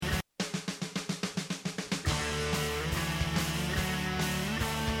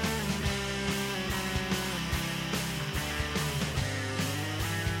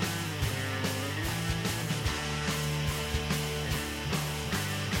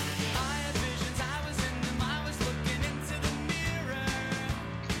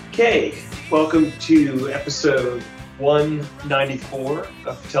Okay, welcome to episode 194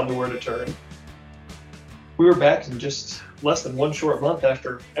 of Tell Me Where to Turn. We were back in just less than one short month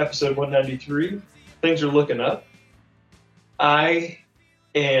after episode 193. Things are looking up. I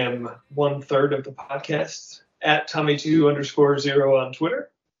am 1/3 of the podcast at Tommy2_0 on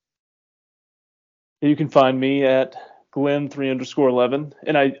Twitter. You can find me at Glenn3_11.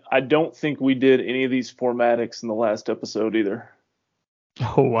 And I don't think we did any of these formatics in the last episode either.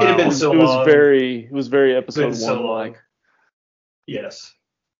 Oh wow! It had been so It long. was very episode Been so one long. like. Yes.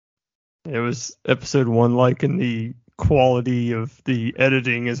 It was episode one, like in the quality of the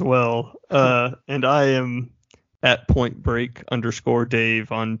editing as well. And I am at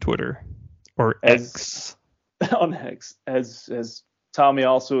 @PointBreak_Dave on Twitter or X. On X, as Tommy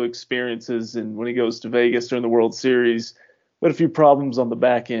also experiences, and when he goes to Vegas during the World Series, we had a few problems on the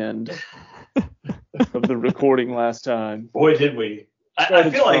back end of the recording last time. Boy, did we. I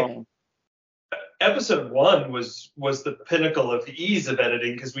feel like episode one was the pinnacle of ease of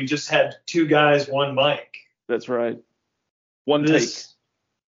editing because we just had two guys, one mic. That's right. One take.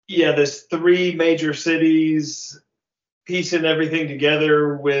 Yeah, this 3 major cities, piecing everything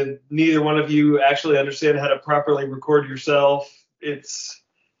together with neither one of you actually understand how to properly record yourself.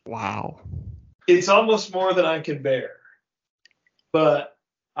 Wow. It's almost more than I can bear. But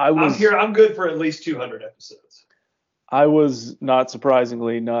I'm here. I'm good for at least 200 episodes. I was not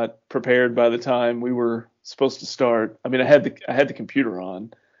surprisingly not prepared by the time we were supposed to start. I mean, I had the computer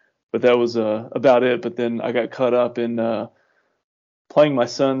on, but that was about it. But then I got caught up in playing my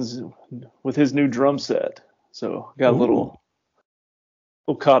son's with his new drum set, so I got a little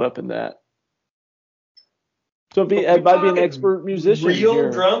caught up in that. So it might be an expert musician. Real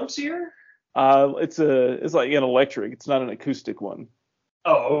here. Drums here? It's like an electric. It's not an acoustic one.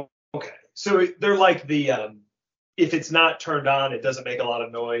 Oh, okay. So they're like the if it's not turned on, it doesn't make a lot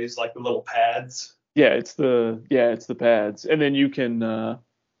of noise, like the little pads. Yeah, it's the pads, and then you can.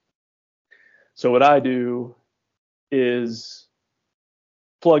 So what I do is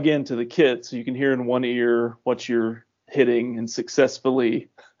plug into the kit, so you can hear in one ear what you're hitting and successfully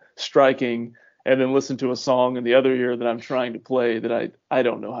striking, and then listen to a song in the other ear that I'm trying to play that I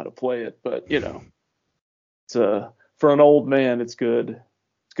don't know how to play it, but it's for an old man, it's good.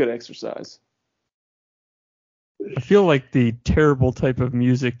 It's good exercise. I feel like the terrible type of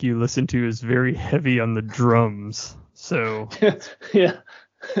music you listen to is very heavy on the drums. So yeah,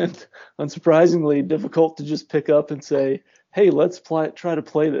 unsurprisingly difficult to just pick up and say, "Hey, let's try to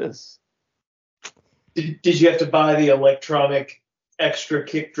play this." Did you have to buy the electronic extra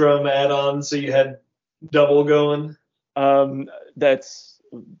kick drum add-on so you had double going? That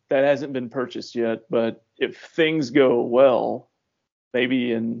hasn't been purchased yet, but if things go well,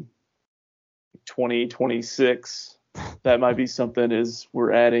 maybe in 2026, that might be something as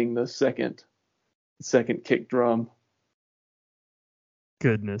we're adding the second kick drum.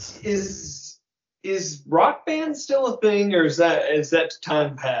 Goodness. Is Rock Band still a thing, or is that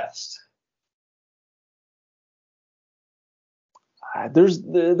time past? There's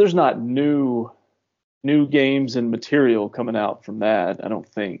not new games and material coming out from that, I don't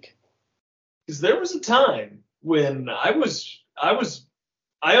think. Because there was a time when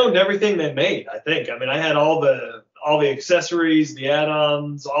I owned everything they made, I think. I mean, I had all the accessories, the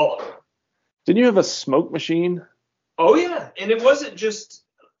add-ons, all of them. Didn't you have a smoke machine? Oh, yeah. And it wasn't just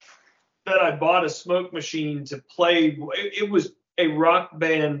that I bought a smoke machine to play. It was a Rock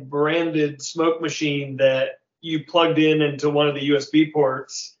Band branded smoke machine that you plugged into one of the USB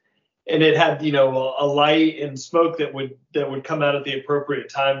ports, and it had, a light and smoke that would come out at the appropriate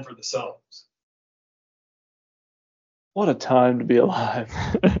time for the songs. What a time to be alive.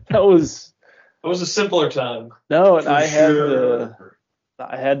 That was a simpler time. No, and I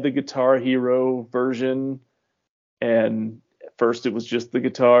had the Guitar Hero version, and at first it was just the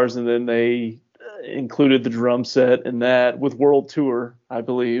guitars, and then they included the drum set in that with World Tour, I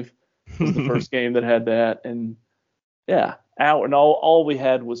believe. Was the first game that had that, and yeah, and all we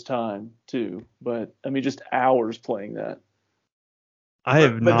had was time too. But I mean, just hours playing that. I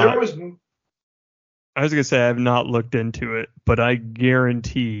was going to say I have not looked into it, but I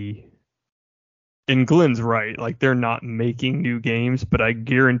guarantee, and Glenn's right, like they're not making new games, but I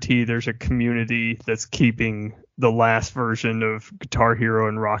guarantee there's a community that's keeping the last version of Guitar Hero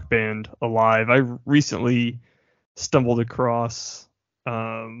and Rock Band alive. I recently stumbled across,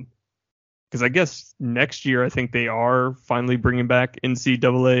 because I guess next year I think they are finally bringing back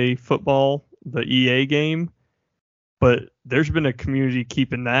NCAA football, the EA game, but there's been a community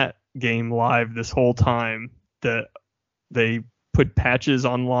keeping that game live this whole time, that they put patches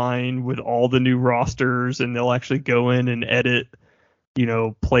online with all the new rosters, and they'll actually go in and edit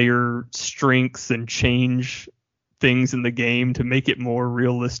player strengths and change things in the game to make it more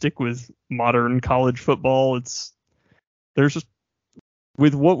realistic with modern college football.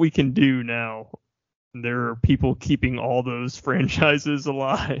 With what we can do now, there are people keeping all those franchises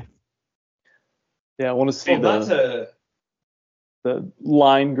alive. Yeah, I want to see the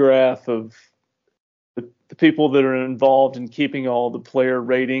line graph of the people that are involved in keeping all the player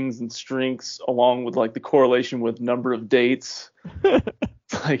ratings and strengths, along with like the correlation with number of dates.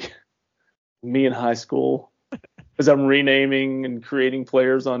 Like me in high school, as I'm renaming and creating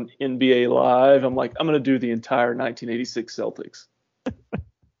players on NBA Live, I'm like, I'm going to do the entire 1986 Celtics.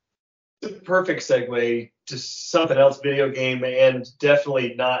 It's a perfect segue to something else, video game, and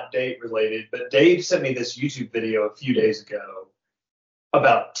definitely not date related. But Dave sent me this YouTube video a few days ago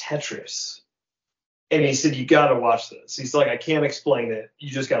about Tetris. And he said, you got to watch this. He's like, I can't explain it. You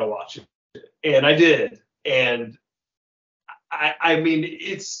just got to watch it. And I did. And I mean,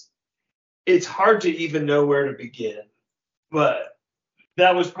 it's hard to even know where to begin. But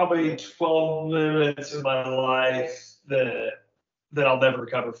that was probably 12 minutes of my life that I'll never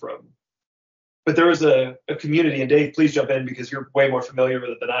recover from. But there was a community, and Dave, please jump in because you're way more familiar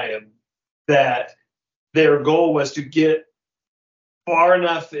with it than I am, that their goal was to get far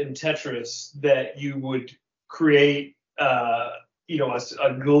enough in Tetris that you would create, a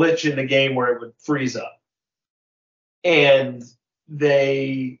glitch in the game where it would freeze up. And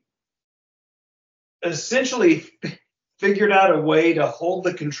they essentially figured out a way to hold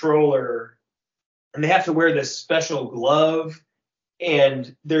the controller, and they have to wear this special glove,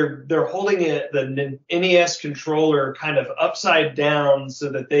 and they're holding the NES controller kind of upside down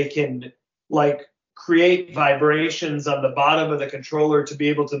so that they can like create vibrations on the bottom of the controller to be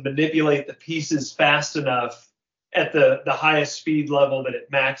able to manipulate the pieces fast enough at the highest speed level that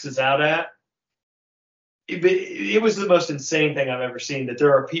it maxes out at. It was the most insane thing I've ever seen, that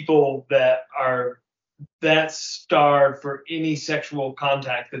there are people that are that starved for any sexual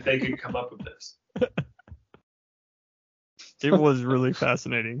contact that they could come up with this. It was really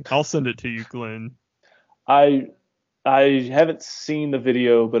fascinating. I'll send it to you, Glenn. I haven't seen the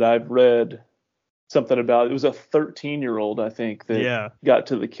video, but I've read something about it. It was a 13-year-old, I think, that got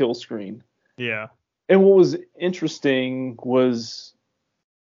to the kill screen. Yeah. And what was interesting was,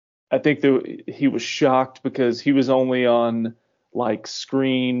 I think that he was shocked because he was only on like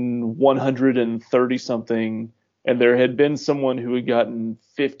screen 130 something, and there had been someone who had gotten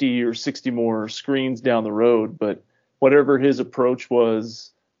 50 or 60 more screens down the road, but whatever his approach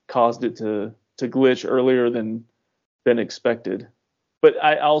was caused it to glitch earlier than expected. But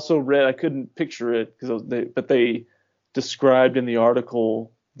I also read, I couldn't picture it but they described in the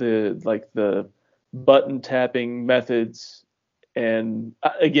article the button tapping methods. And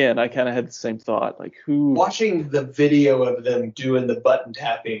again, I kind of had the same thought, like watching the video of them doing the button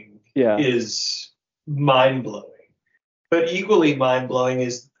tapping is mind blowing. But equally mind blowing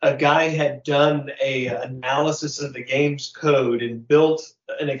is a guy had done a analysis of the game's code and built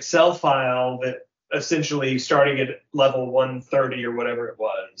an Excel file that essentially, starting at level 130 or whatever it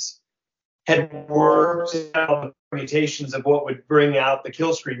was, had worked out the permutations of what would bring out the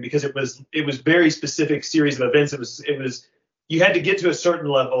kill screen, because it was very specific series of events. It was you had to get to a certain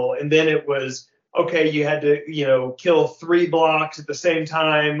level, and then it was okay, you had to kill 3 blocks at the same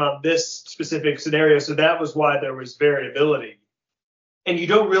time on this specific scenario. So that was why there was variability, and you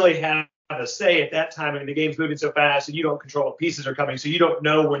don't really have a say at that time. I mean, the game's moving so fast, and you don't control what pieces are coming, so you don't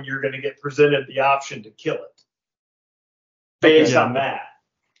know when you're going to get presented the option to kill it based on that.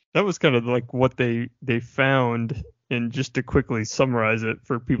 That was kind of like what they found. And just to quickly summarize it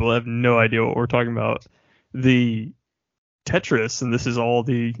for people that have no idea what we're talking about, the Tetris, and this is all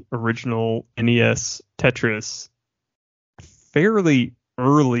the original NES Tetris, fairly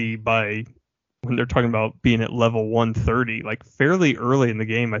early, by when they're talking about being at level 130, like fairly early in the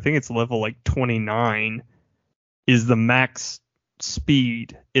game, I think it's level like 29 is the max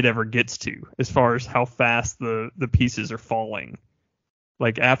speed it ever gets to as far as how fast the pieces are falling.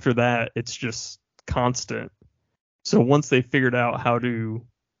 Like after that, it's just constant. So once they figured out how to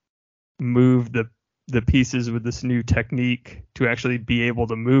move the pieces with this new technique to actually be able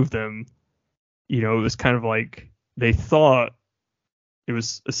to move them, it was kind of like they thought it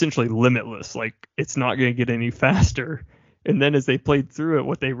was essentially limitless. Like it's not going to get any faster. And then as they played through it,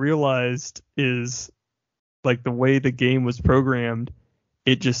 what they realized is like the way the game was programmed,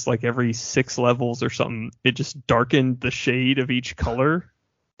 it just like every 6 levels or something, it just darkened the shade of each color.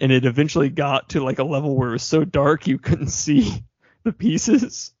 And it eventually got to like a level where it was so dark you couldn't see the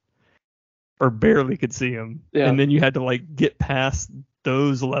pieces, or barely could see them. Yeah. And then you had to like get past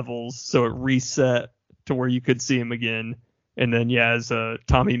those levels so it reset to where you could see them again. And then, yeah, as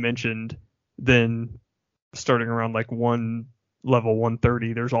Tommy mentioned, then starting around like level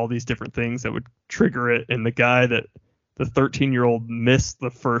 130, there's all these different things that would trigger it. And the 13-year-old missed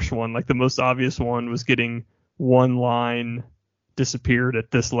the first one. Like the most obvious one was getting one line disappeared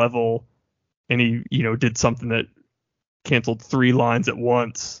at this level, and he, did something that canceled 3 lines at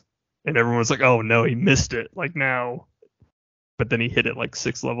once, and everyone was like, oh no, he missed it, like now. But then he hit it like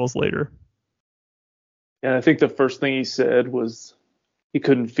 6 levels later. And I think the first thing he said was he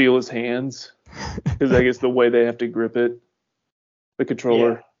couldn't feel his hands because I guess the way they have to grip it, the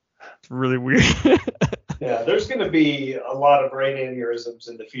controller. Yeah. It's really weird. Yeah, there's going to be a lot of brain aneurysms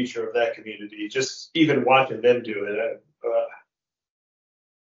in the future of that community. Just even watching them do it.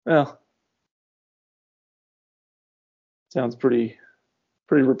 Well, sounds pretty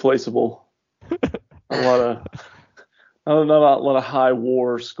replaceable. Not a lot of high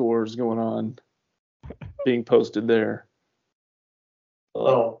war scores going on being posted there.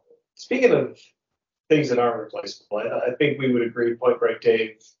 Well, speaking of things that aren't replaceable, I think we would agree Point Break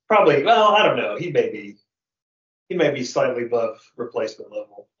Dave probably, well, I don't know. He may be slightly above replacement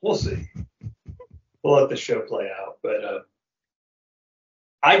level. We'll see. We'll let the show play out. But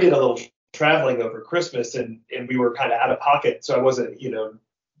I did a little traveling over Christmas, and we were kind of out of pocket, so I wasn't,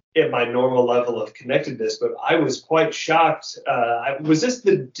 at my normal level of connectedness. But I was quite shocked. Was this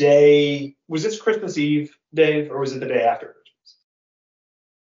Christmas Eve, Dave, or was it the day after Christmas?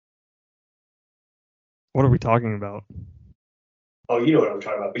 What are we talking about? Oh, you know what I'm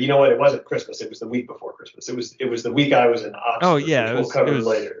talking about. But you know what? It wasn't Christmas. It was the week before Christmas. It was the week I was in Oxford. Oh yeah, we'll cover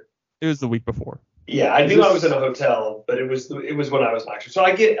later. It was the week before. Yeah, I knew I was in a hotel, but it was when I was in Oxford. So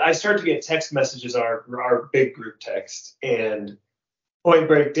I start to get text messages on our big group text, and Point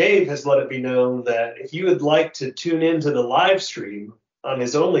Break Dave has let it be known that if you would like to tune into the live stream on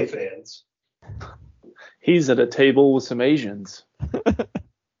his OnlyFans, he's at a table with some Asians.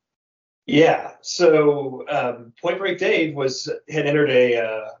 Yeah, so Point Break Dave had entered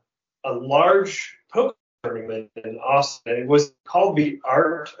a large poker tournament in Austin. It was called the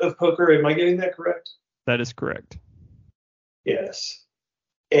Art of Poker. Am I getting that correct? That is correct. Yes.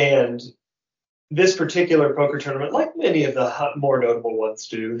 And this particular poker tournament, like many of the more notable ones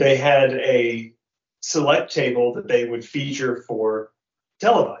do, they had a select table that they would feature for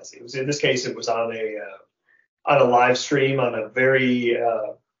televising. In this case, it was on a live stream on a very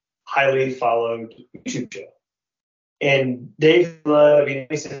highly followed YouTube show. And Dave,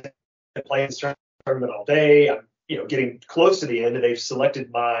 he's been playing this tournament all day. I'm, getting close to the end, and they've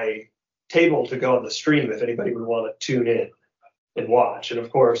selected my table to go on the stream if anybody would want to tune in and watch. And of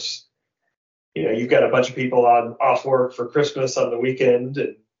course, you've got a bunch of people off work for Christmas on the weekend,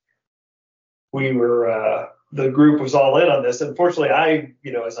 and we were the group was all in on this. Unfortunately,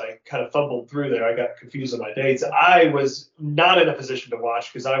 as I kind of fumbled through there, I got confused on my dates. I was not in a position to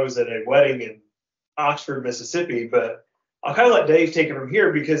watch because I was at a wedding in Oxford, Mississippi. But I'll kind of let Dave take it from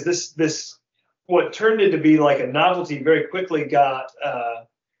here, because this what turned into be like a novelty very quickly got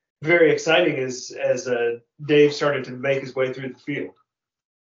very exciting as Dave started to make his way through the field.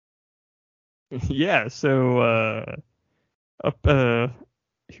 Yeah, so up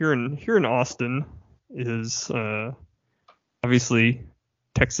here in Austin is obviously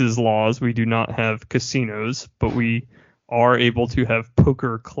Texas laws. We do not have casinos, but we are able to have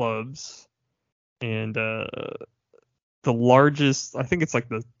poker clubs. And the largest, I think it's like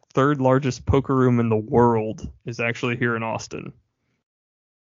the 3rd largest poker room in the world, is actually here in Austin.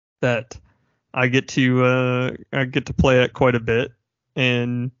 That I get to play at quite a bit,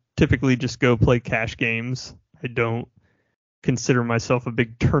 and typically just go play cash games. I don't consider myself a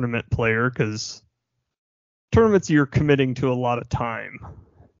big tournament player, because tournaments, you're committing to a lot of time.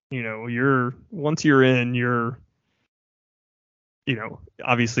 Once you're in,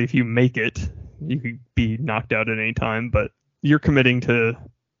 obviously if you make it, you could be knocked out at any time, but you're committing to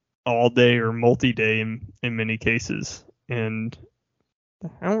all day or multi-day in many cases. And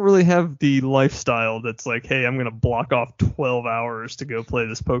I don't really have the lifestyle that's like, hey, I'm going to block off 12 hours to go play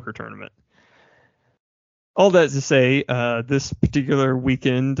this poker tournament. All that to say, this particular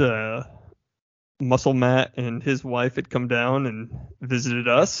weekend, Muscle Matt and his wife had come down and visited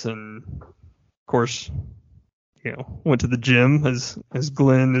us, and of course, went to the gym as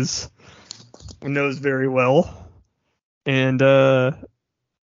Glenn knows very well. And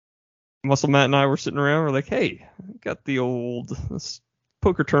Muscle Matt and I were sitting around. We're like, hey, got this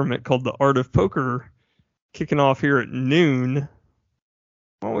poker tournament called the Art of Poker kicking off here at noon.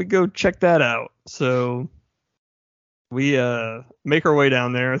 Why don't we go check that out? So we make our way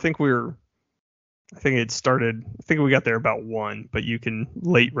down there. I think we got there about 1, but you can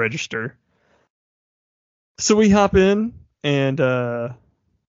late register. So we hop in, And I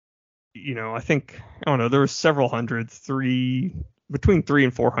think, I don't know, there were several hundred, between 3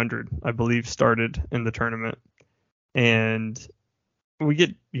 and 400, I believe, started in the tournament. And we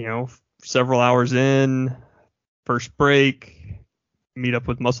get, several hours in, first break, meet up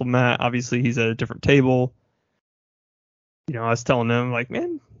with Muscle Matt. Obviously, he's at a different table. I was telling him, like,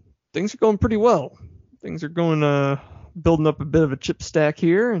 man, things are going pretty well. Things are going, building up a bit of a chip stack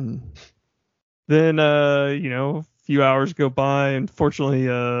here. And then, a few hours go by, and fortunately,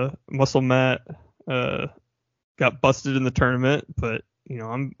 Muscle Matt got busted in the tournament. But,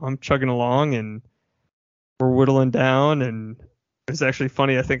 I'm chugging along, and we're whittling down, and it's actually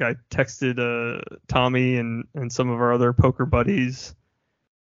funny. I think I texted Tommy and some of our other poker buddies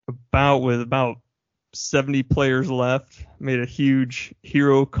with about 70 players left. Made a huge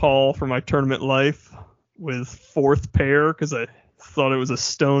hero call for my tournament life with fourth pair because I thought it was a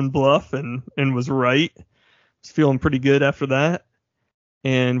stone bluff and was right. Was feeling pretty good after that.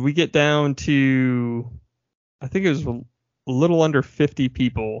 And we get down to, I think it was a little under 50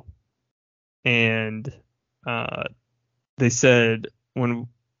 people. And they said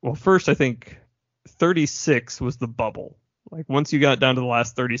first I think 36 was the bubble. Like once you got down to the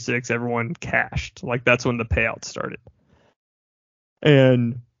last 36, everyone cashed. Like that's when the payout started.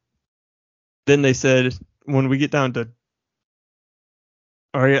 And then they said when we get down to,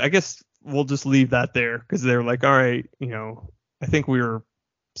 all right, I guess we'll just leave that there because they're like, all right, I think we were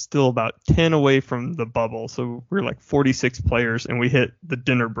still about 10 away from the bubble. So we were like 46 players and we hit the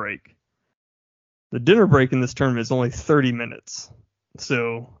dinner break. The dinner break in this tournament is only 30 minutes.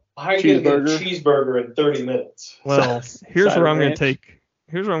 So how are you going to get a cheeseburger in 30 minutes? Well, here's where I'm going to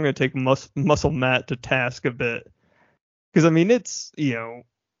take Muscle Matt to task a bit. Because, I mean, it's 9,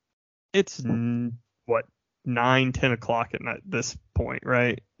 10 o'clock at this point,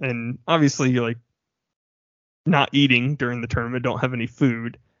 right? And obviously you're like not eating during the tournament, don't have any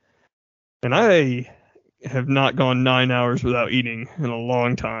food. And I have not gone 9 hours without eating in a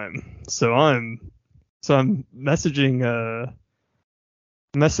long time. So I'm texting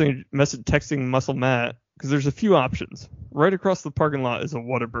Muscle Matt because there's a few options. Right across the parking lot is a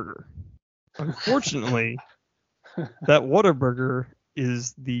Whataburger. Unfortunately, that Whataburger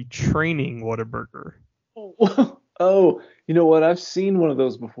is the training Whataburger. Oh, you know what? I've seen one of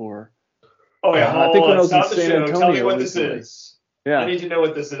those before. Oh yeah, I think when I was in San Antonio. Tell me what this is. Yeah, I need to know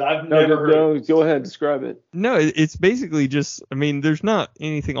what this is. I've never heard. No, go ahead, describe it. No, it's basically just, I mean, there's not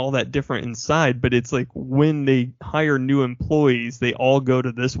anything all that different inside, but it's like when they hire new employees, they all go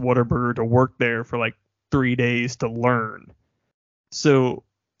to this Whataburger to work there for like 3 days to learn. So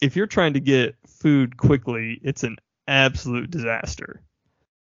if you're trying to get food quickly, it's an absolute disaster.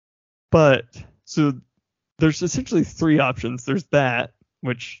 But so there's essentially 3 options. There's that,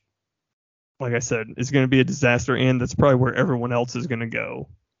 which, like I said, is going to be a disaster, and that's probably where everyone else is going to go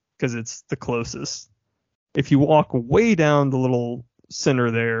because it's the closest. If you walk way down the little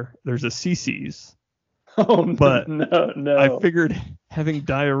center there's a CC's. Oh, but no. I figured having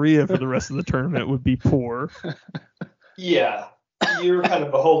diarrhea for the rest of the tournament would be poor. Yeah, you're kind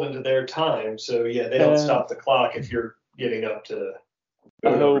of beholden to their time, so yeah, they don't stop the clock if you're getting up to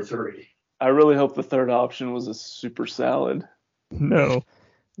number 3. I really hope the third option was a super salad. No.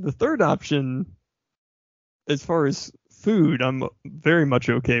 The third option, as far as food, I'm very much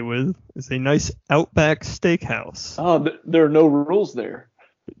okay with, is a nice Outback Steakhouse. Oh, there are no rules there.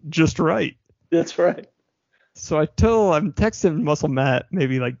 Just right. That's right. So I'm texting Muscle Matt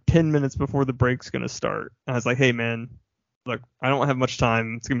maybe like 10 minutes before the break's going to start. And I was like, hey, man, look, I don't have much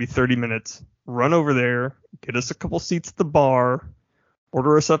time. It's going to be 30 minutes. Run over there, get us a couple seats at the bar,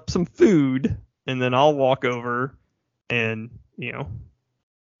 order us up some food, and then I'll walk over and,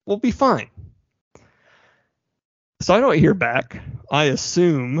 we'll be fine. So I don't hear back. I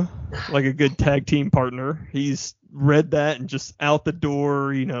assume, like a good tag team partner, he's read that and just out the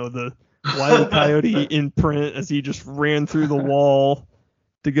door, the Wile E. Coyote imprint as he just ran through the wall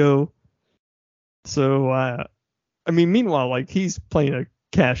to go. So, meanwhile, like he's playing a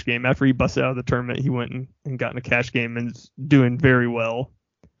cash game. After he busted out of the tournament, he went and got in a cash game and is doing very well.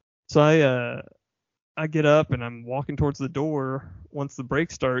 So I get up and I'm walking towards the door once the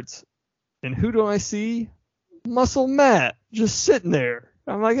break starts, and who do I see? Muscle Matt just sitting there.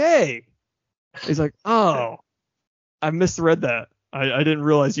 I'm like, hey. He's like, oh, I misread that. I didn't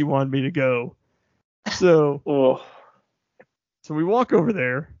realize you wanted me to go. So, so we walk over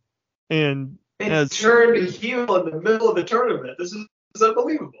there, and turned heel in the middle of the tournament. This is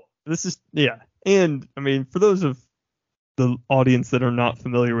unbelievable. And I mean, for those of the audience that are not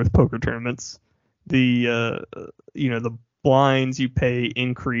familiar with poker tournaments, the blinds you pay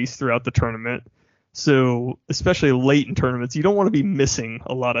increase throughout the tournament. So especially late in tournaments, you don't want to be missing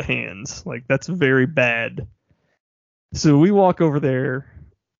a lot of hands. Like that's very bad. So we walk over there,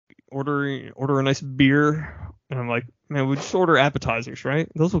 order a nice beer, and I'm like, man, we just order appetizers, right?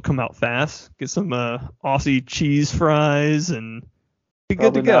 Those will come out fast. Get some Aussie cheese fries and be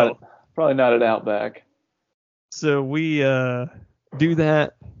good to go. Probably not at Outback. So we do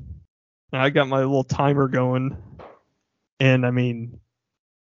that. I got my little timer going, and I mean,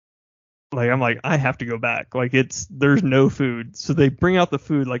 like I'm like, I have to go back. Like there's no food. So they bring out the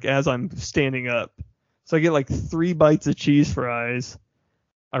food like as I'm standing up. So I get like 3 bites of cheese fries.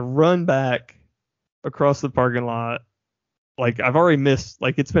 I run back across the parking lot. Like I've already missed,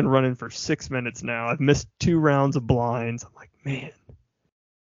 like it's been running for 6 minutes now. I've missed 2 rounds of blinds. I'm like, man.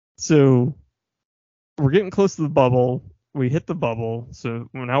 So we're getting close to the bubble. We hit the bubble. So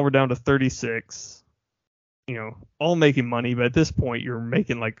now we're down to 36. All making money, but at this point you're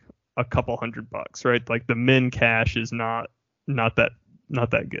making like a couple $100, right? Like the min cash is not that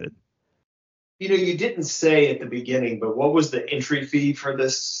good. You didn't say at the beginning, but what was the entry fee for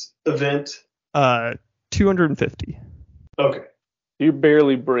this event? $250. Okay. You're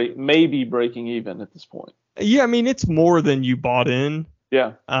barely maybe breaking even at this point. Yeah, I mean it's more than you bought in.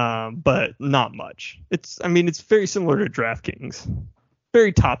 Yeah. But not much. It's very similar to DraftKings.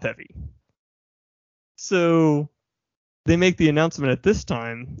 Very top heavy. So they make the announcement at this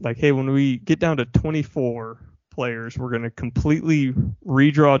time, like, hey, when we get down to 24 players, we're going to completely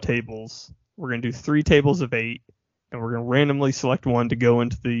redraw tables. We're going to do 3 tables of 8, and we're going to randomly select one to go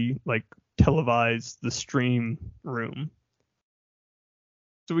into the, like, the stream room.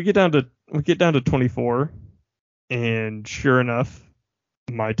 So we get down to 24, and sure enough,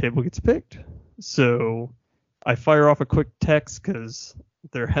 my table gets picked. So I fire off a quick text because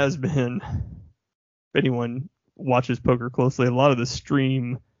there has been, if anyone watches poker closely, a lot of the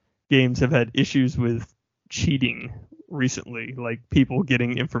stream games have had issues with cheating recently, like people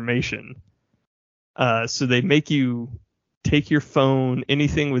getting information. So they make you take your phone,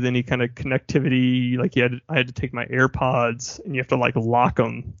 anything with any kind of connectivity. Like I had to take my AirPods, and you have to like lock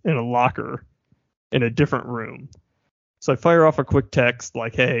them in a locker in a different room. So I fire off a quick text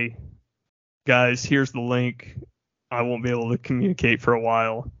like, hey, guys, here's the link. I won't be able to communicate for a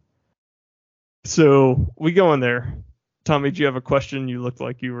while. So we go in there. Tommy, do you have a question? You looked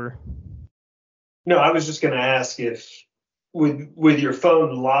like you were. No, I was just going to ask if with your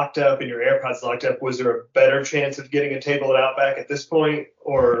phone locked up and your AirPods locked up, was there a better chance of getting a table at Outback at this point,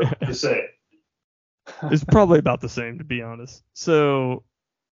 or the same? It's probably about the same, to be honest. So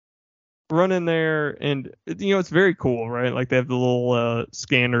run in there, and it's very cool, right? Like they have the little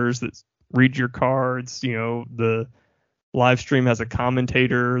scanners that read your cards. The live stream has a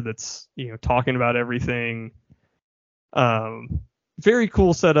commentator that's talking about everything. Very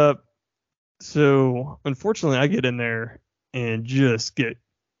cool setup. So unfortunately, I get in there and just get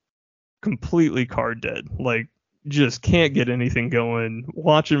completely card dead. Like just can't get anything going.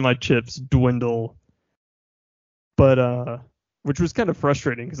 Watching my chips dwindle. But which was kind of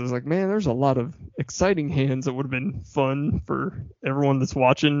frustrating because I was like, man, there's a lot of exciting hands that would have been fun for everyone that's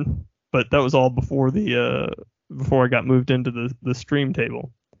watching. But that was all before I got moved into the stream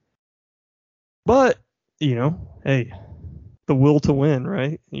table. But hey, the will to win,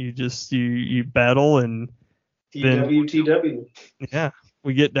 right? You just you battle, and TW. Yeah,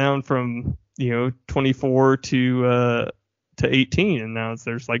 we get down from 24 to 18, and now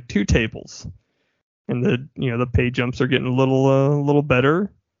there's like 2 tables. And the pay jumps are getting a little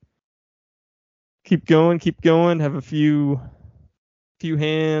better. Keep going. Have a few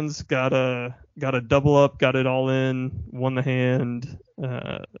hands. Got a double up. Got it all in. Won the hand.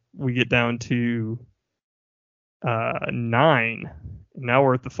 We get down to 9. Now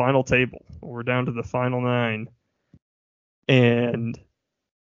we're at the final table. We're down to the final 9. And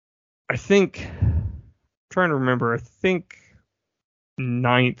I think, I'm trying to remember. I think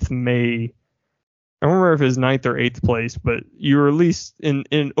 9th May. I don't remember if it was 9th or 8th place, but you were at least in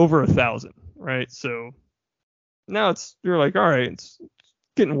over 1,000, right? So now you're like, all right, it's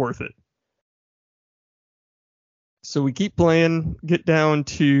getting worth it. So we keep playing, get down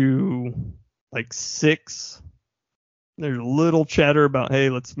to like 6. There's a little chatter about, hey,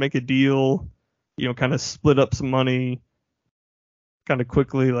 let's make a deal, kind of split up some money kind of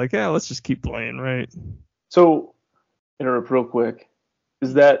quickly, like, yeah, let's just keep playing, right? So, interrupt real quick.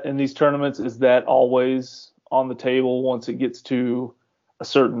 Is that in these tournaments, is that always on the table once it gets to a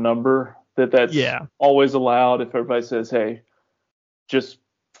certain number? That's always allowed if everybody says, hey, just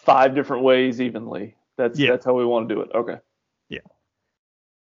 5 different ways evenly. That's how we want to do it. Okay. Yeah.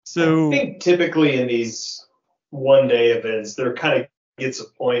 So I think typically in these one-day events, there kind of gets a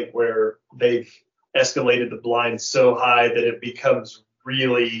point where they've escalated the blind so high that it becomes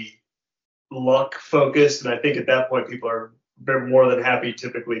really luck focused. And I think at that point, people are more than happy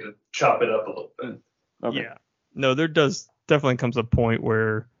typically to chop it up a little bit. Okay. Yeah. No, there definitely comes a point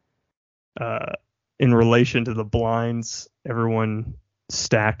where, in relation to the blinds, everyone's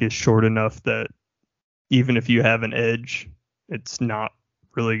stack is short enough that even if you have an edge, it's not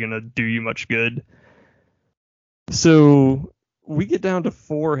really going to do you much good. So we get down to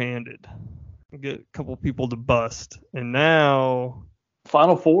four-handed. We get a couple people to bust. And now...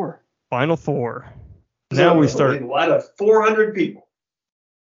 Final four. Now we start... Out of 400 people.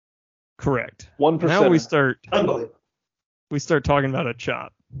 Correct. 1%. Now we start... Unbelievable. We start talking about a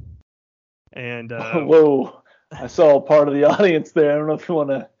chop. And... Whoa. I saw part of the audience there. I don't know if you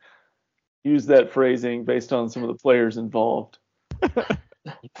want to use that phrasing based on some of the players involved.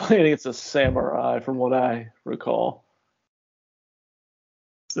 Playing against a samurai, from what I recall.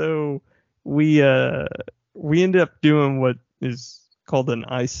 So we ended up doing what is called an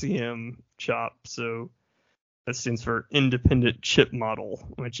ICM Chop. So that stands for independent chip model,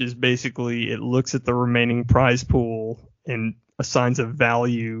 which is basically it looks at the remaining prize pool and assigns a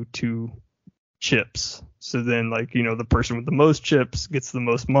value to chips. So then, like, you know, the person with the most chips gets the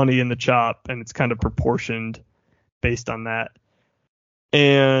most money in the chop, and it's kind of proportioned based on that.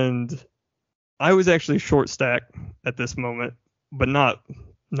 And I was actually short stack at this moment, but not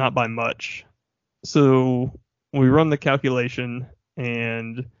by much. So we run the calculation,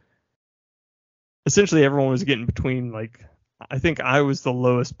 and essentially everyone was getting between, like, I think I was the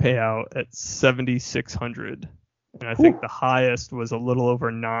lowest payout at 7,600, and I think the highest was a little over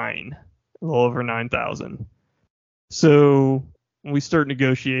 9,000. So we start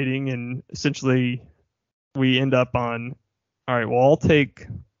negotiating, and essentially we end up on, all right, well, I'll take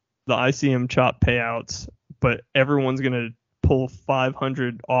the ICM Chop payouts, but everyone's going to pull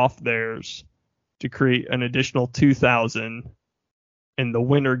 500 off theirs to create an additional 2,000, and the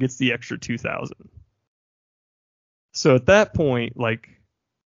winner gets the extra 2,000. So at that point, like,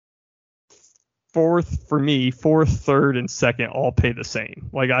 fourth, third, and second all pay the same.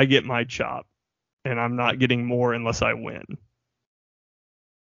 Like, I get my chop, and I'm not getting more unless I win.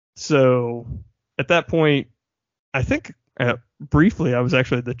 So at that point, I think briefly I was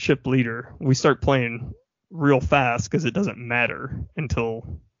actually the chip leader. We start playing real fast because it doesn't matter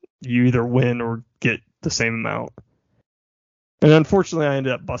until you either win or get the same amount. And unfortunately, I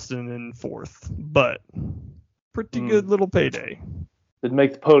ended up busting in fourth, but pretty good little payday. Didn't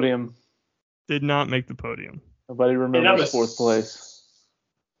make the podium. Did not make the podium. Nobody remembers fourth place.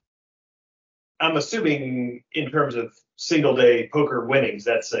 I'm assuming in terms of single day poker winnings,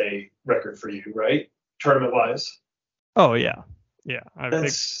 that's a record for you, right? Tournament wise. Oh yeah.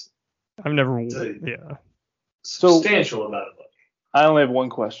 I've never. Substantial amount of money. I only have one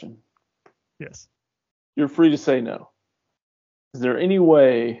question. Yes. You're free to say no. Is there any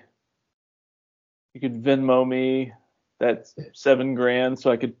way you could Venmo me that $7,000 so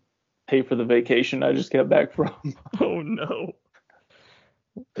I could pay for the vacation I just got back from? Oh no.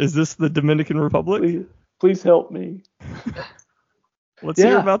 Is this the Dominican Republic? Please help me. Let's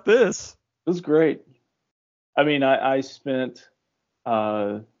hear about this. It was great. I mean, I spent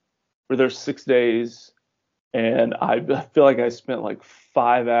were there 6 days, and I feel like I spent like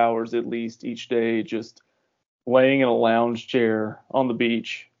 5 hours at least each day just laying in a lounge chair on the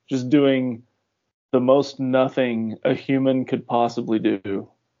beach, just doing the most nothing a human could possibly do.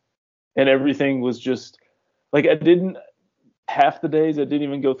 And everything was just like, half the days I didn't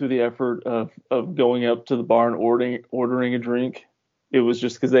even go through the effort of going up to the bar and ordering a drink. It was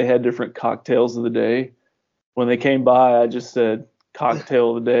just because they had different cocktails of the day. When they came by, I just said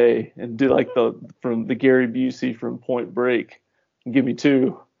cocktail of the day and did like from the Gary Busey from Point Break and give me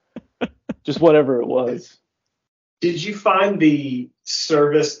two, just whatever it was. Did you find the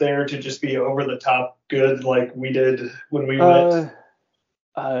service there to just be over the top good like we did when we went?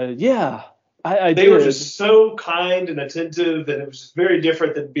 Yeah, I they did. were just so kind and attentive, and it was just very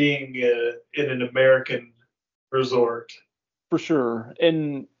different than being in an American resort. For sure.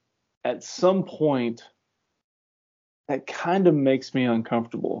 And at some point, that kind of makes me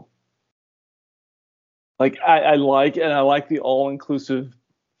uncomfortable. Like I like the all-inclusive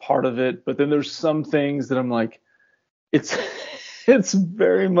part of it, but then there's some things that I'm like, it's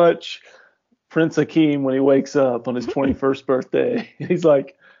very much Prince Hakeem when he wakes up on his 21st birthday. He's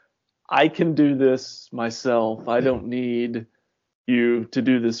like, I can do this myself. I don't need you to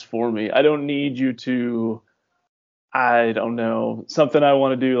do this for me. I don't need you to, I don't know, something I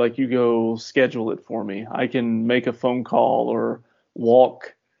want to do, like you go schedule it for me. I can make a phone call or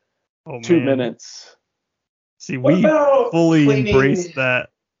walk 2 minutes. See, we fully embraced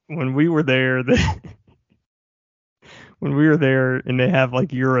that when we were there, when we were there, and they have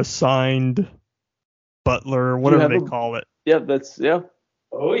like your assigned butler or whatever they call it. Yeah.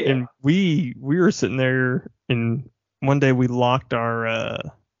 Oh yeah. And we were sitting there, and one day we locked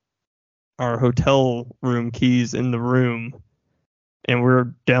our hotel room keys in the room, and we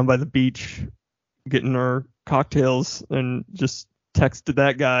were down by the beach getting our cocktails, and just texted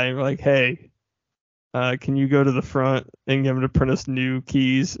that guy like, hey, can you go to the front and get him to print us new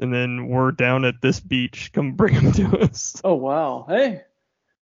keys, and then we're down at this beach, come bring them to us. Oh wow. Hey.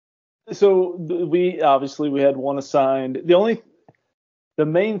 So we had one assigned. The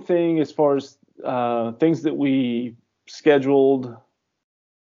main thing as far as things that we scheduled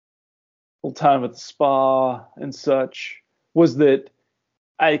full time at the spa and such was that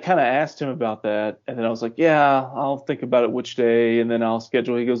I kind of asked him about that, and then I was like, yeah, I'll think about it which day, and then I'll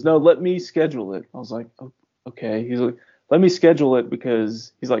schedule. He goes, no, let me schedule it. I was like, oh, okay. He's like, let me schedule it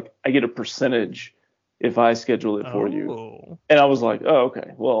because he's like, I get a percentage if I schedule it for you. And I was like, oh,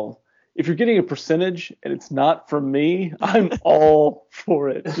 okay. Well, if you're getting a percentage and it's not from me, I'm all for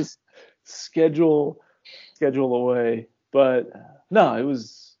it. Just schedule away. But no, it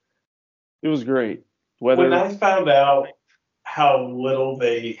was great. When I found out how little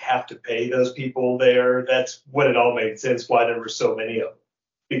they have to pay those people there, that's when it all made sense why there were so many of them.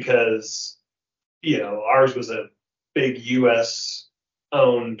 Because, ours was a big U.S.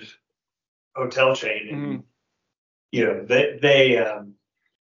 owned hotel chain, and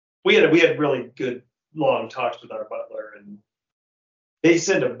we had really good long talks with our butler, and they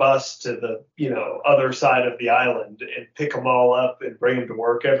send a bus to the other side of the island and pick them all up and bring them to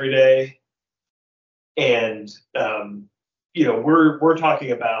work every day. And we're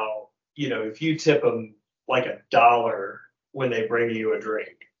talking about if you tip them like $1 when they bring you a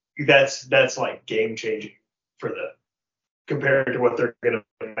drink, that's like game changing for them compared to what they're gonna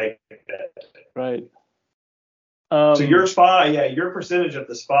make that day. Right. So your spa, your percentage of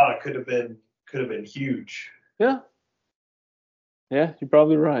the spa could have been huge. Yeah, you're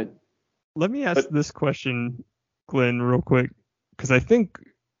probably right. Let me ask this question, Glenn, real quick, because I think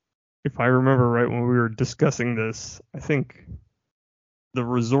if I remember right when we were discussing this, I think the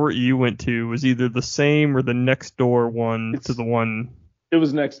resort you went to was either the same or the next door one to the one. It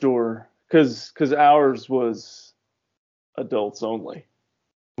was next door because ours was adults only.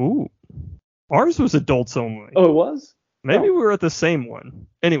 Ooh. Ours was adults only. Oh, it was? Maybe we were at the same one.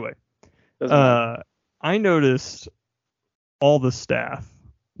 Anyway, I noticed all the staff.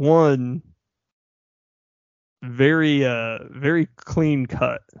 One, very clean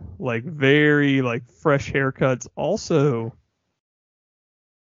cut, like very like fresh haircuts. Also,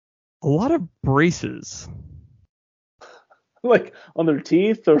 a lot of braces. Like on their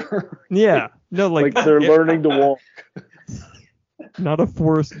teeth, or yeah, no, like they're learning to walk. Not a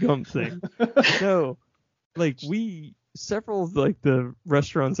Forrest Gump thing. No, like several of like the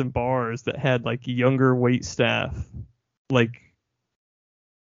restaurants and bars that had like younger wait staff, like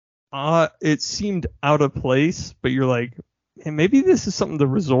it seemed out of place, but you're like, hey, maybe this is something the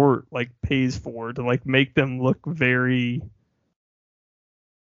resort like pays for to like make them look very.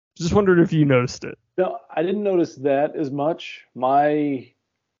 Just wondered if you noticed it. No, I didn't notice that as much. My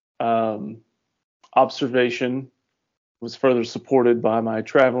observation was further supported by my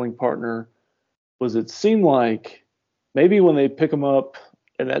traveling partner. Was it seemed like maybe when they pick them up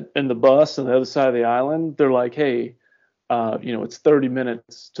in the bus on the other side of the island, they're like, hey, it's 30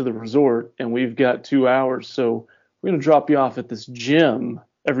 minutes to the resort and we've got 2 hours, so we're going to drop you off at this gym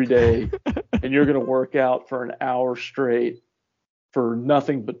every day and you're going to work out for an hour straight for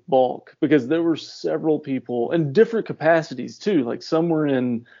nothing but bulk. Because there were several people in different capacities too. Like some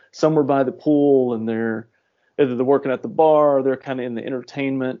were by the pool and they're either they're working at the bar, they're kind of in the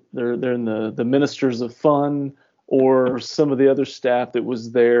entertainment, they're in the ministers of fun, or some of the other staff that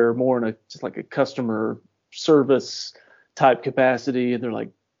was there more in just like a customer service type capacity, and they're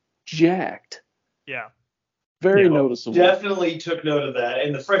like jacked. Yeah. Very noticeable. Definitely took note of that,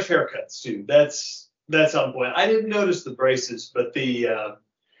 and the fresh haircuts too. That's on point. I didn't notice the braces, but the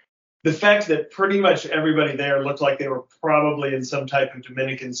fact that pretty much everybody there looked like they were probably in some type of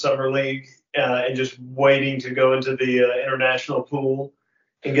Dominican summer league and just waiting to go into the international pool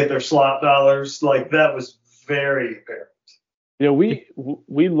and get their slot dollars, like that was very apparent. Yeah,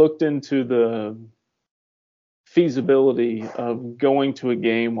 we looked into the feasibility of going to a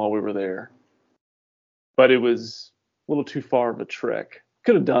game while we were there, but it was a little too far of a trek.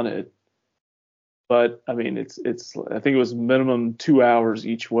 Could have done it, but I mean, it's I think it was minimum 2 hours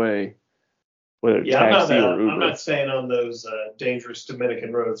each way, whether taxi or Uber. I'm not staying on those dangerous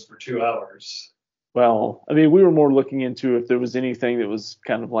Dominican roads for 2 hours. Well, I mean, we were more looking into if there was anything that was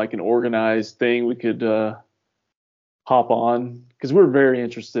kind of like an organized thing we could hop on, because we're very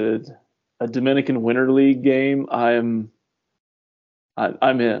interested. A Dominican Winter League game, I'm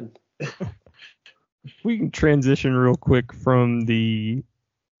in. We can transition real quick from the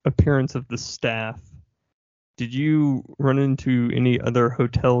appearance of the staff. Did you run into any other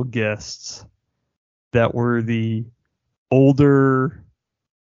hotel guests that were the older,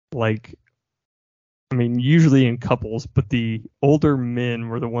 like, I mean, usually in couples, but the older men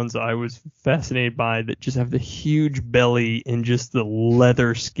were the ones that I was fascinated by, that just have the huge belly and just the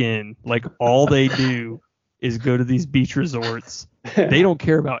leather skin. Like, all they do is go to these beach resorts. They don't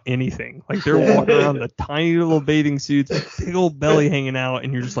care about anything. Like, they're walking around in the tiny little bathing suits with big old belly hanging out,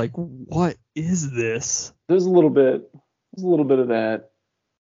 and you're just like, what is this? There's a little bit of that,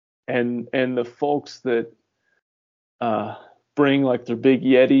 and the folks that bring like their big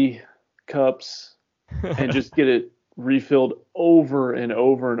Yeti cups and just get it refilled over and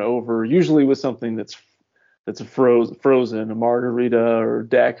over and over, usually with something that's a frozen, a margarita or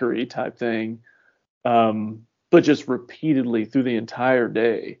daiquiri type thing, but just repeatedly through the entire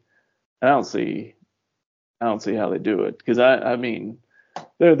day. I don't see how they do it, because I mean,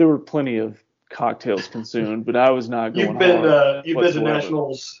 there were plenty of cocktails consumed, but I was not going. You've been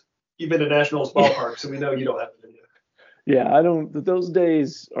to Nationals ballpark, so we know you don't have to do it. Yeah, I don't. Those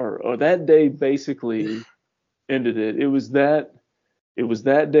days or that day basically ended it. It was that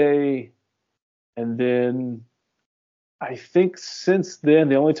day, and then I think since then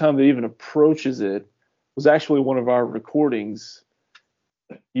the only time that even approaches it was actually one of our recordings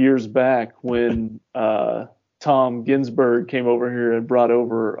years back when Tom Ginsberg came over here and brought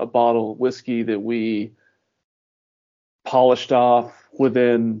over a bottle of whiskey that we polished off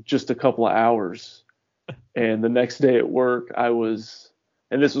within just a couple of hours. And the next day at work, and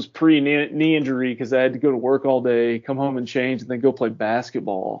this was pre-knee injury, because I had to go to work all day, come home and change, and then go play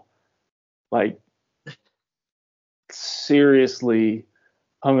basketball. Like, seriously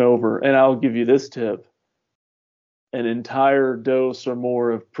hungover. And I'll give you this tip. An entire dose or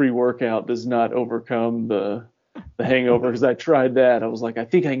more of pre-workout does not overcome the hangover, because I tried that. I was like, I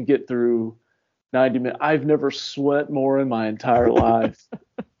think I can get through 90 minutes. I've never sweat more in my entire life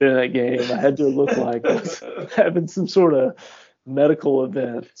in that game. I had to look like I was having some sort of medical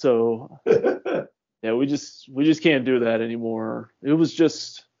event. So yeah, we just can't do that anymore. It was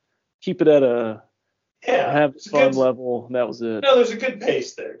just keep it at a have fun level, and that was it. No, there's a good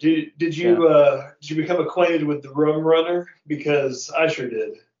pace there. Did you become acquainted with the rum runner? Because I sure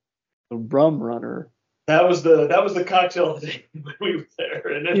did. The rum runner. That was the cocktail thing when we were there,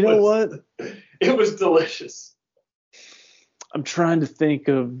 and it was delicious. I'm trying to think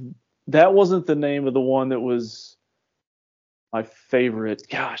of, that wasn't the name of the one that was my favorite.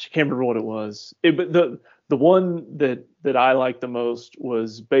 Gosh, I can't remember what it was. But the one that I liked the most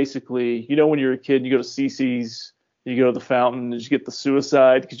was basically, when you're a kid and you go to CC's, you go to the fountain and you get the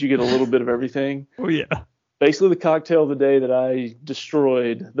suicide, because you get a little bit of everything. Oh yeah. Basically, the cocktail of the day that I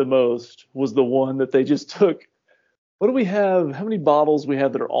destroyed the most was the one that they just took. What do we have? How many bottles we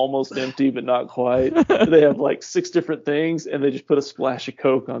have that are almost empty but not quite? They have like 6 different things, and they just put a splash of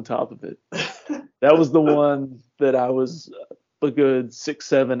Coke on top of it. That was the one that I was a good 6,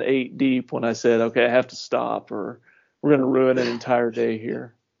 7, 8 deep when I said, okay, I have to stop, or we're going to ruin an entire day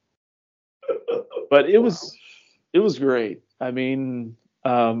here. But it was great. I mean,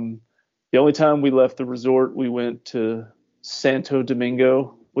 the only time we left the resort, we went to Santo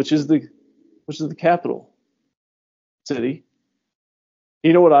Domingo, which is the capital city.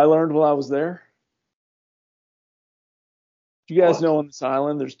 You know what I learned while I was there? Do you guys know on this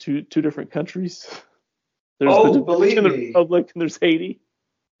island there's two different countries? There's the Dominican Republic and there's Haiti.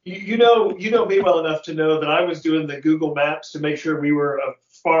 You know me well enough to know that I was doing the Google Maps to make sure we were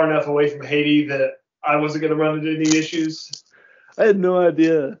far enough away from Haiti that I wasn't going to run into any issues. I had no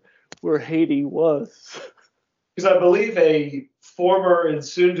idea where Haiti was. Because I believe a former and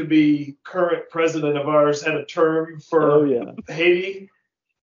soon-to-be current president of ours had a term for Haiti.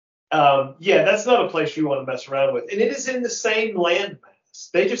 That's not a place you want to mess around with. And it is in the same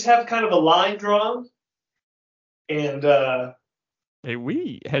landmass. They just have kind of a line drawn. And hey,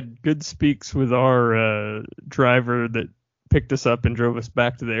 we had good speaks with our driver that picked us up and drove us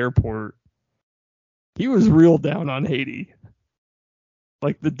back to the airport. He was real down on Haiti.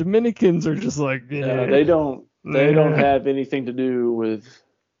 Like, the Dominicans are just like, they don't have anything to do with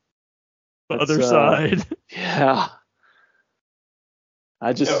the other side. Yeah.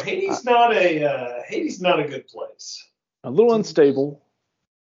 Haiti's not a good place. A little unstable.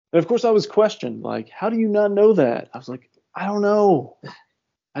 And of course I was questioned, like, how do you not know that? I was like, I don't know.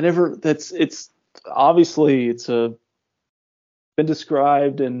 It's obviously it's been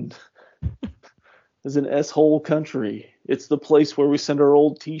described as an S-hole country. It's the place where we send our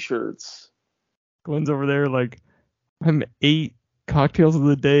old T-shirts. Glenn's over there like, I'm 8 cocktails of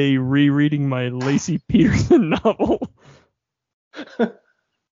the day rereading my Lacey Peterson novel.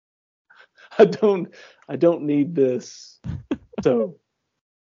 I don't need this. So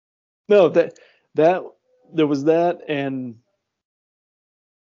no, that there was that, and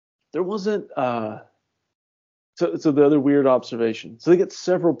there wasn't so the other weird observation. So they get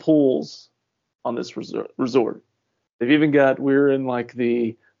several pools on this resort. They've even got, we're in like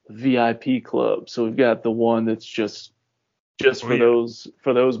the VIP club, so we've got the one that's just for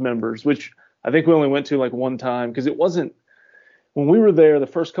those members, which I think we only went to like one time, because it wasn't, when we were there the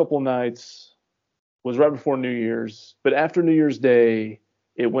first couple of nights was right before New Year's, but after New Year's Day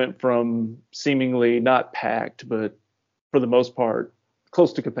it went from seemingly not packed, but for the most part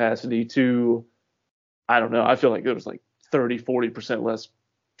close to capacity, to, I don't know, I feel like there was like 30-40%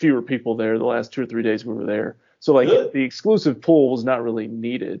 fewer people there the last 2 or 3 days we were there. So like the exclusive pool was not really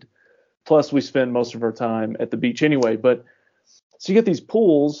needed. Plus we spend most of our time at the beach anyway. But so you get these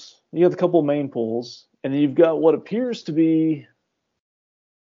pools, you have a couple main pools, and then you've got what appears to be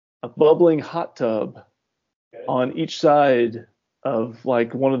a bubbling hot tub on each side of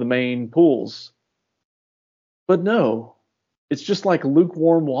like one of the main pools. But no, it's just like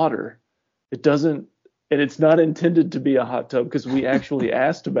lukewarm water. It doesn't, and it's not intended to be a hot tub, because we actually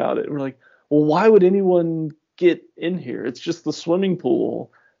asked about it. We're like, well, why would anyone get in here? It's just the swimming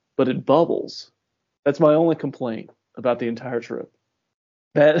pool, but it bubbles. That's my only complaint about the entire trip.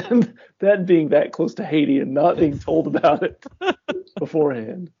 That being that close to Haiti and not being told about it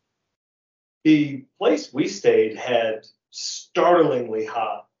beforehand. The place we stayed had startlingly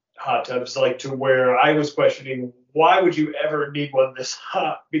hot tubs, like to where I was questioning, why would you ever need one this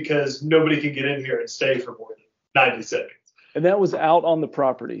hot? Because nobody can get in here and stay for more than 90 seconds. And that was out on the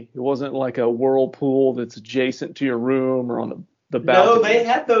property. It wasn't like a whirlpool that's adjacent to your room or on the balcony. No, they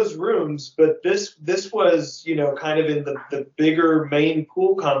had those rooms, but this was, kind of in the bigger main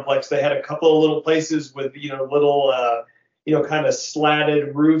pool complex. They had a couple of little places with, little, kind of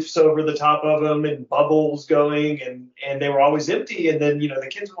slatted roofs over the top of them and bubbles going, and they were always empty. And then, the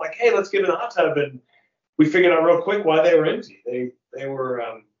kids were like, hey, let's get in the hot tub. And we figured out real quick why they were empty. They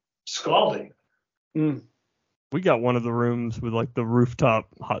were scalding. Mm. We got one of the rooms with like the rooftop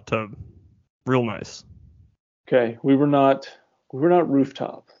hot tub. Real nice. Okay, we were not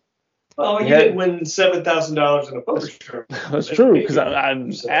rooftop. Well, you didn't win $7,000 in a poker tournament. That's true, because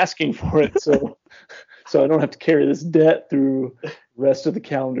I'm asking for it, so I don't have to carry this debt through the rest of the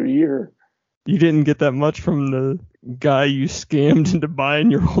calendar year. You didn't get that much from the guy you scammed into buying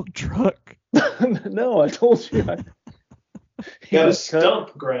your old truck. No, I told you. He got a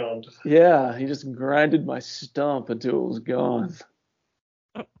stump ground. Yeah, he just grinded my stump until it was gone.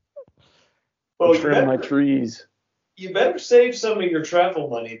 Well, trimmed my trees. You better save some of your travel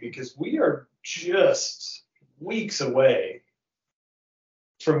money, because we are just weeks away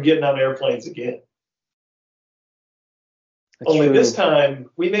from getting on airplanes again. That's Only true. This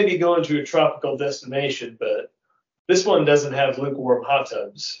time, we may be going to a tropical destination, but this one doesn't have lukewarm hot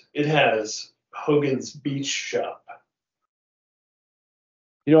tubs. It has Hogan's Beach Shop.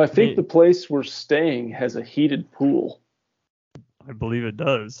 I think the place we're staying has a heated pool. I believe it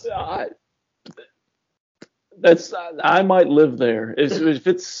does. I might live there if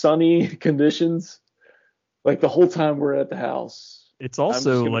it's sunny conditions, like the whole time we're at the house. It's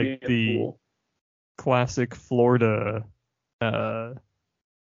also like the classic Florida, where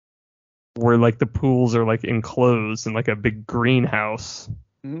like the pools are like enclosed in like a big greenhouse.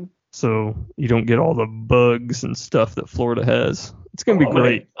 Mm-hmm. So you don't get all the bugs and stuff that Florida has. It's going to be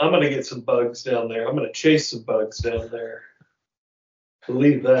great. I'm going to get some bugs down there. I'm going to chase some bugs down there.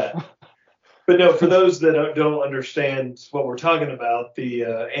 Believe that. But no, for those that don't understand what we're talking about, the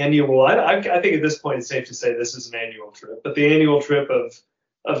annual, I think at this point it's safe to say this is an annual trip, but the annual trip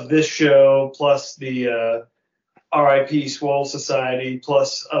of this show plus the RIP Swole Society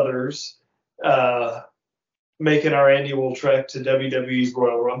plus others, making our annual trek to WWE's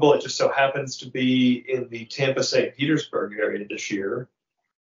Royal Rumble. It just so happens to be in the Tampa St. Petersburg area this year.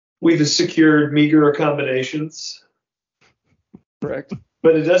 We've secured meager accommodations. Correct.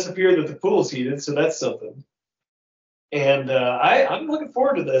 But it does appear that the pool's heated, so that's something. And I'm looking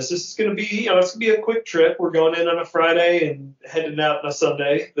forward to this. This is going to be, it's going to be a quick trip. We're going in on a Friday and heading out on a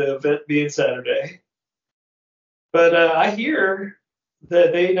Sunday, the event being Saturday. But I hear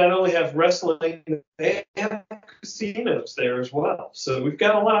that they not only have wrestling, they have casinos there as well. So we've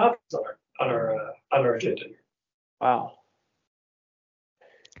got a lot of options on our agenda. Wow.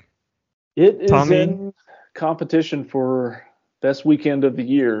 It is Tommy? in competition for best weekend of the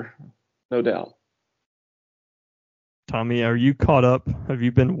year, no doubt. Tommy, are you caught up? Have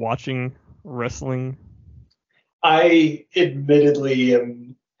you been watching wrestling? I admittedly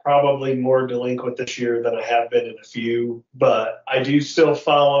am probably more delinquent this year than I have been in a few, but I do still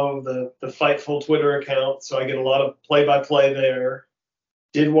follow the Fightful Twitter account, so I get a lot of play-by-play there.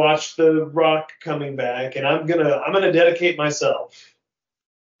 Did watch The Rock coming back, and I'm gonna dedicate myself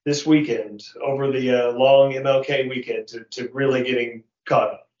this weekend over the long MLK weekend to really getting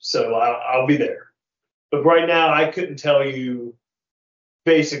caught up. So I'll be there. But right now, I couldn't tell you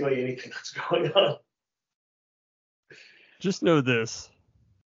basically anything that's going on. Just know this.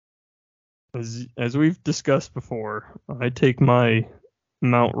 As we've discussed before, I take my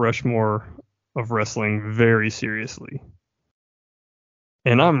Mount Rushmore of wrestling very seriously.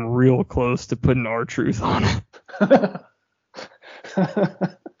 And I'm real close to putting R-Truth on it.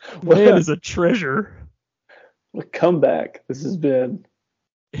 Man is a treasure. What a comeback this has been.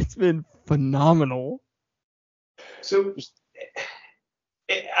 It's been phenomenal. So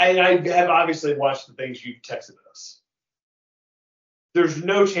I have obviously watched the things you've texted us. There's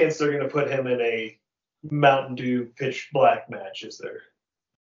no chance they're going to put him in a Mountain Dew pitch black match, is there?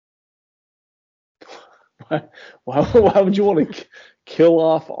 Why would you want to kill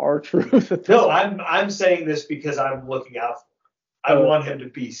off R-Truth? No, I'm saying this because I'm looking out for him. I want him to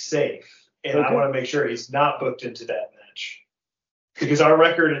be safe, and I want to make sure he's not booked into that match. Because our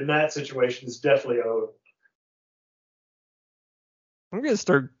record in that situation is definitely over. I'm going to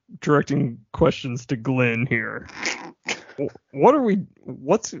start directing questions to Glenn here.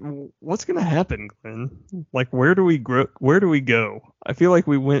 What's going to happen, Glenn? Like, where do we go? I feel like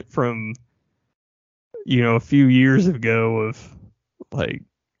we went from, a few years ago of like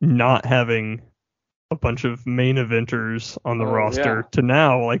not having a bunch of main eventers on the roster to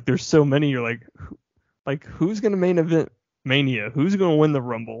now, like, there's so many. You're like who's going to main event Mania? Who's going to win the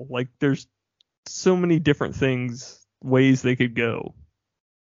Rumble? Like, there's so many different ways they could go.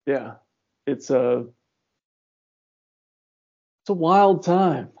 Yeah, it's a wild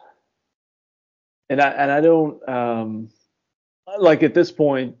time, and I don't like at this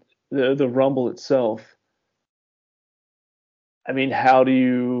point the Rumble itself. I mean, how do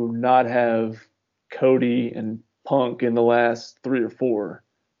you not have Cody and Punk in the last 3 or 4?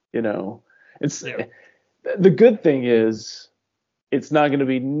 It's the good thing is it's not going to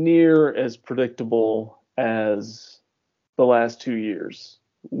be near as predictable as the last 2 years,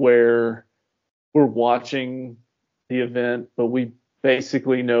 where we're watching the event, but we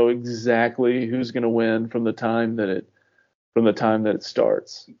basically know exactly who's going to win from the time that it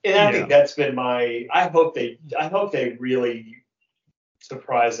starts. And I think that's been I hope they really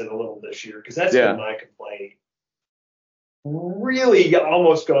surprise it a little this year, because that's been my complaint. Really,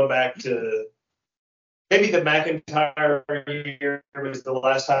 almost going back to maybe the McIntyre year was the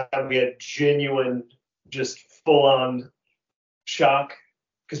last time we had genuine, just full-on shock,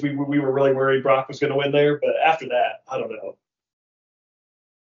 because we were really worried Brock was going to win there. But after that, I don't know.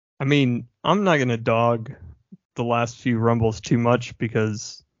 I mean, I'm not going to dog the last few Rumbles too much,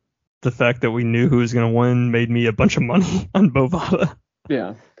 because the fact that we knew who was going to win made me a bunch of money on Bovada.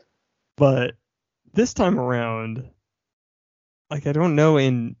 Yeah. But this time around, like, I don't know,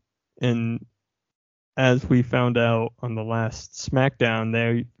 and as we found out on the last SmackDown,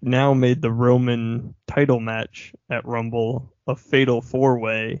 they now made the Roman title match at Rumble a fatal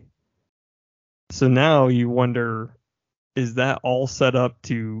 4-way. So now you wonder, is that all set up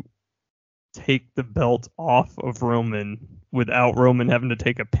to take the belt off of Roman without Roman having to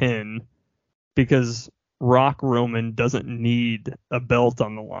take a pin? Because Rock Roman doesn't need a belt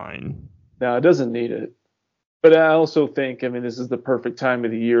on the line. No, it doesn't need it. But I also think, I mean, this is the perfect time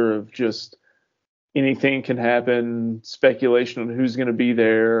of the year of just anything can happen, speculation on who's going to be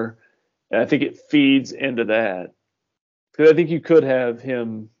there. And I think it feeds into that. Because I think you could have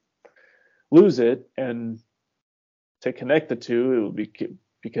him lose it, and to connect the two, it would be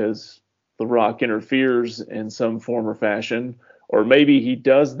because The Rock interferes in some form or fashion. Or maybe he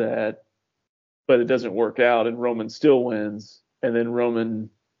does that, but it doesn't work out and Roman still wins. And then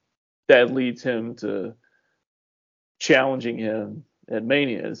that leads him to challenging him at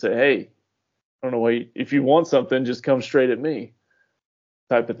Mania and say, hey, I don't know why, if you want something, just come straight at me,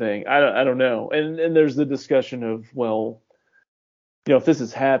 type of thing. I don't know. And there's the discussion of, well, if this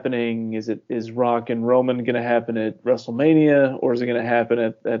is happening, is Rock and Roman going to happen at WrestleMania, or is it going to happen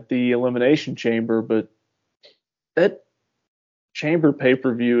at the Elimination Chamber? But that Chamber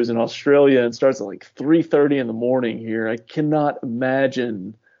pay-per-view is in Australia and starts at like 3:30 in the morning here. I cannot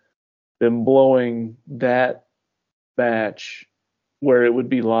imagine them blowing that match where it would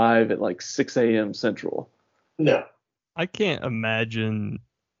be live at like 6 a.m. Central. No. I can't imagine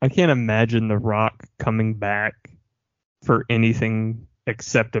The Rock coming back for anything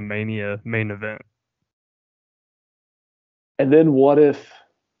except a Mania main event. And then what if,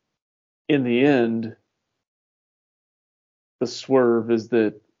 in the end, the swerve is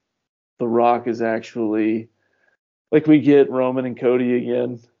that The Rock is actually, like, we get Roman and Cody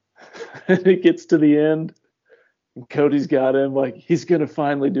again, and it gets to the end, and Cody's got him, like, he's going to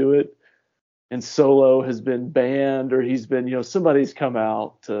finally do it, and Solo has been banned, or he's been, somebody's come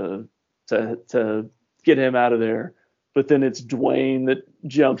out to get him out of there, but then it's Dwayne that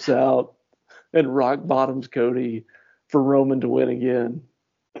jumps out and rock bottoms Cody for Roman to win again.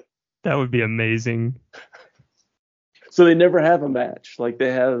 That would be amazing. So they never have a match. Like,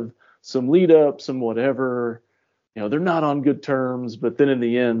 they have some lead up, some whatever. They're not on good terms, but then in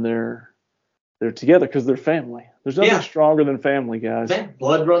the end they're together because they're family. There's nothing stronger than family, guys.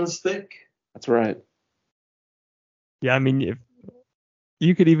 Blood runs thick. That's right. Yeah, I mean, if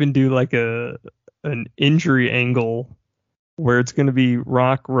you could even do like an injury angle where it's going to be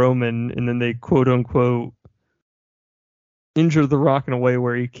Rock Roman, and then they quote unquote injure The Rock in a way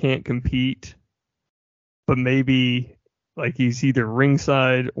where he can't compete, but maybe like he's either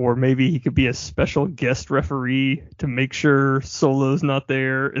ringside or maybe he could be a special guest referee to make sure Solo's not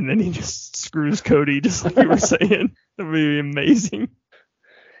there, and then he just screws Cody, just like you were saying. That would be amazing.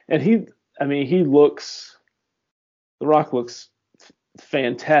 And The Rock looks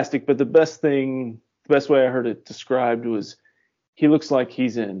fantastic, but the best way I heard it described was he looks like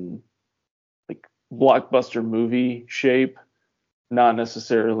he's in like blockbuster movie shape, not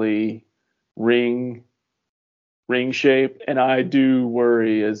necessarily ring shape. And I do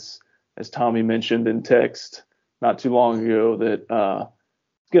worry, as Tommy mentioned in text not too long ago, that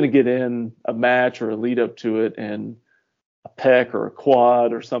he's going to get in a match or a lead up to it, and a pec or a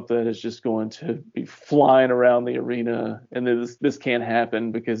quad or something is just going to be flying around the arena, and this can't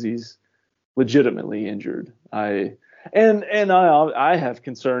happen because he's legitimately injured. I have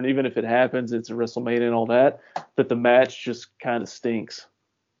concern, even if it happens, it's a WrestleMania and all that the match just kind of stinks.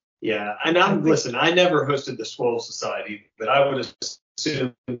 Yeah, and I never hosted the Swole Society, but I would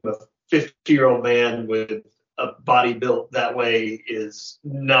assume a 50-year-old man with a body built that way is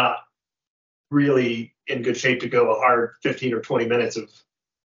not really in good shape to go a hard 15 or 20 minutes of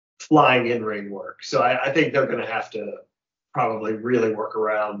flying in-ring work. So I think they're going to have to probably really work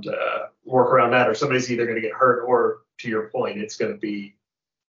around that, or somebody's either going to get hurt, or, to your point, it's going to be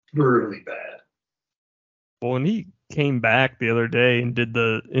brutally bad. Well, when he came back the other day and did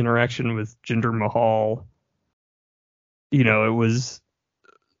the interaction with Jinder Mahal, it was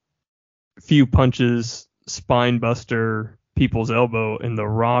a few punches, spine buster, people's elbow, and The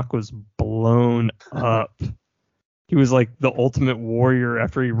Rock was blown up. He was like the ultimate warrior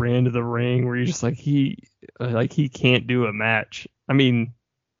after he ran to the ring, where you're just like, he can't do a match. I mean,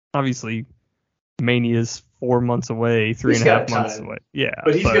 obviously Mania's 4 months away, 3.5 months away. Yeah.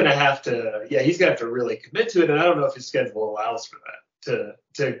 But he's gonna have to really commit to it, and I don't know if his schedule allows for that,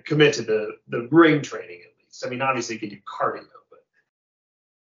 to commit to the ring training at least. I mean, obviously he can do cardio, but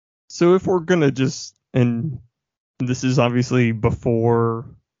so if we're gonna and this is obviously before,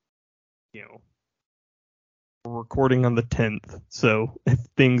 we're recording on the 10th, so if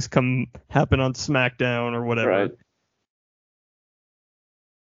things happen on SmackDown or whatever, right.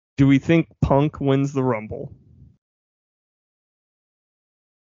 Do we think Punk wins the Rumble?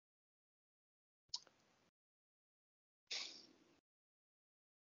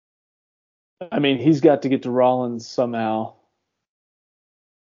 I mean, he's got to get to Rollins somehow.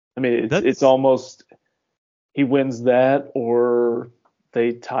 I mean, it's almost he wins that, or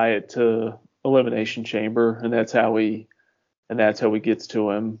they tie it to Elimination Chamber, and that's how he gets to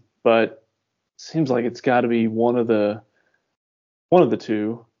him. But it seems like it's got to be one of the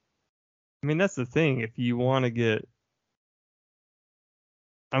two. I mean, that's the thing. If you want to get,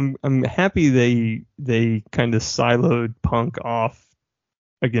 I'm happy they kind of siloed Punk off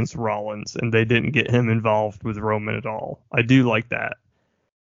against Rollins, and they didn't get him involved with Roman at all. I do like that.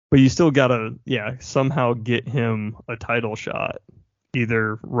 But you still gotta, somehow get him a title shot,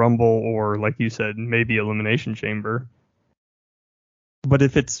 either Rumble or, like you said, maybe Elimination Chamber. But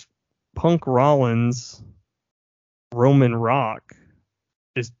if it's Punk Rollins, Roman Rock,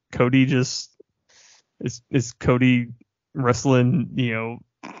 is Cody is Cody wrestling,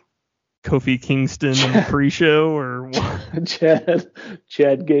 Kofi Kingston in the pre-show, or what?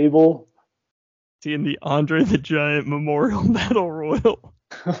 Chad Gable? Is he in the Andre the Giant Memorial Battle Royal?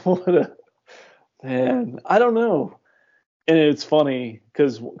 What a man! I don't know. And it's funny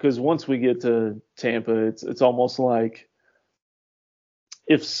because once we get to Tampa, it's almost like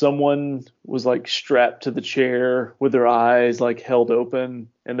if someone was like strapped to the chair with their eyes like held open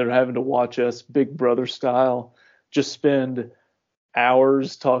and they're having to watch us Big Brother style just spend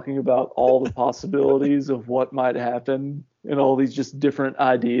hours talking about all the possibilities of what might happen and all these just different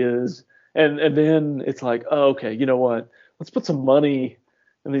ideas. And then it's like, oh, okay, you know what? Let's put some money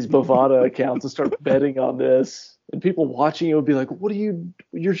in these Bovada accounts and start betting on this. And people watching it would be like, what are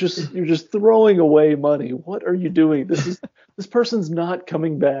you're just throwing away money. What are you doing? This person's not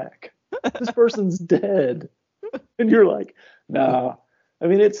coming back. This person's dead. And you're like, nah. I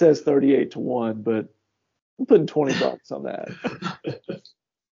mean, it says 38-1, but I'm putting $20 on that.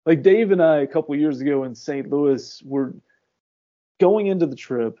 Like Dave and I, a couple years ago in St. Louis, were going into the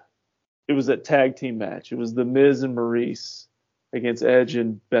trip. It was a tag team match. It was the Miz and Maurice against Edge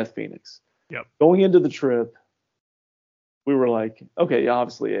and Beth Phoenix. Yep. Going into the trip, we were like, okay,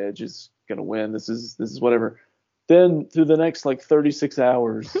 obviously Edge is gonna win. This is whatever. Then through the next like 36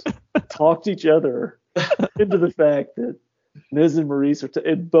 hours, talked each other into the fact that Miz and Maurice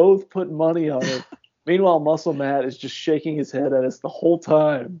are both put money on it. Meanwhile, Muscle Matt is just shaking his head at us the whole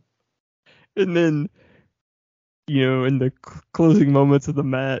time. And then, in the closing moments of the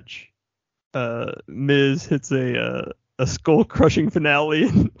match, Miz hits a skull crushing finale,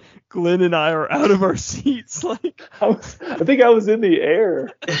 and Glenn and I are out of our seats. Like I think I was in the air.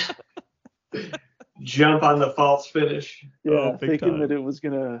 Jump on the false finish. Yeah, thinking that it was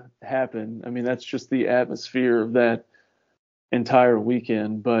gonna happen. I mean, that's just the atmosphere of that entire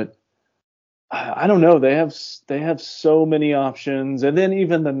weekend. But I don't know. They have so many options, and then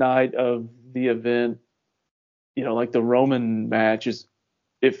even the night of the event, like the Roman match is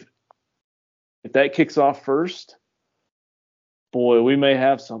if that kicks off first, boy, we may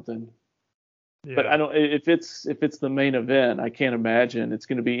have something. Yeah. But I don't. If it's the main event, I can't imagine it's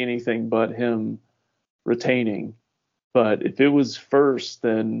going to be anything but him retaining. But if it was first,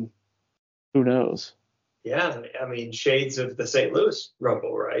 then who knows? Yeah, I mean, shades of the St. Louis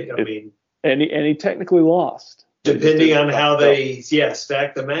Rumble, right? And he technically lost. Depending on how they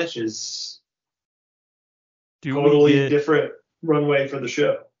stack the matches. Totally different runway for the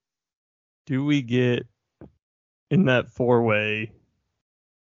show. Do we get in that four-way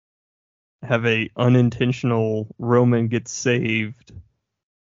have a unintentional Roman get saved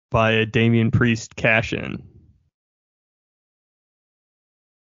by a Damian Priest cash-in?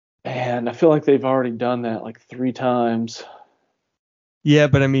 Man, I feel like they've already done that like 3 times. Yeah,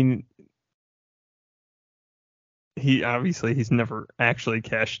 but I mean, he's never actually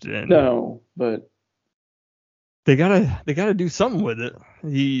cashed in. No, but they gotta do something with it.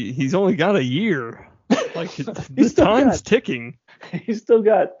 He's only got a year. Like the time's ticking. He's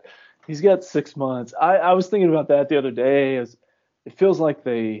got 6 months. I was thinking about that the other day. It feels like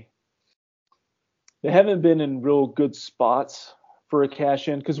they haven't been in real good spots for a cash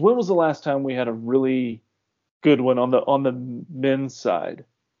in. Because when was the last time we had a really good one on the men's side?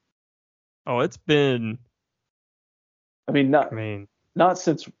 Oh, it's been. Not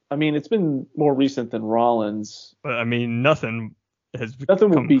since. I mean, it's been more recent than Rollins. But I mean, nothing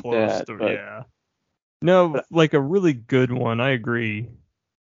will beat close that. Yeah. No, like a really good one. I agree.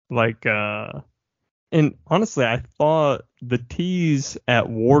 Like, and honestly, I thought the tease at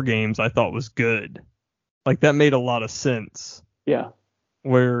War Games I thought was good. Like that made a lot of sense. Yeah.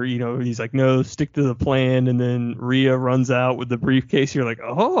 Where, he's like, no, stick to the plan. And then Rhea runs out with the briefcase. You're like,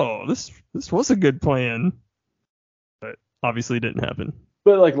 oh, this was a good plan. But obviously it didn't happen.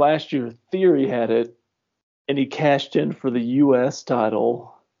 But like last year, Theory had it and he cashed in for the U.S.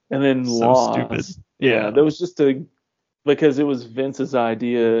 title and then lost. Stupid. Yeah. That was just because it was Vince's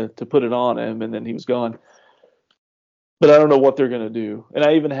idea to put it on him and then he was gone. But I don't know what they're going to do. And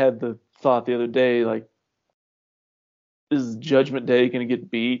I even had the thought the other day, like, is Judgment Day going to get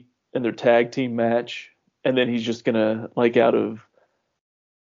beat in their tag team match? And then he's just going to, like, out of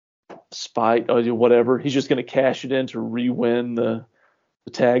spite or whatever, he's just going to cash it in to re-win the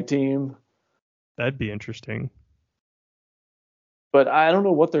tag team. That'd be interesting. But I don't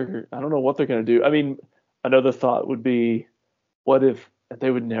know what they're going to do. I mean, another thought would be, what if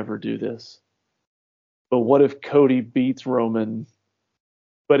they would never do this? But what if Cody beats Roman?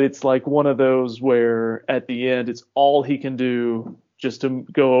 But it's like one of those where at the end it's all he can do just to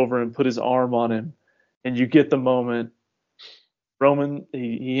go over and put his arm on him, and you get the moment. Roman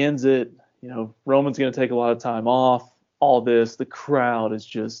he ends it. Roman's going to take a lot of time off. All this, the crowd is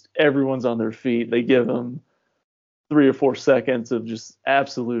just everyone's on their feet. They give him 3 or 4 seconds of just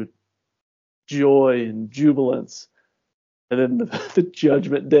absolute joy and jubilance, and then the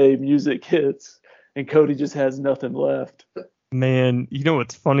Judgment Day music hits, and Cody just has nothing left. Man,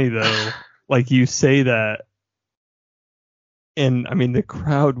 what's funny though? Like you say that, And I mean, the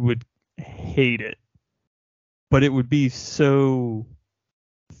crowd would hate it, but it would be so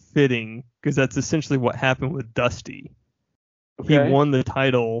fitting because that's essentially what happened with Dusty. He Okay. won the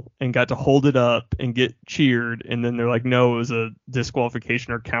title and got to hold it up and get cheered, and then they're like, no, it was a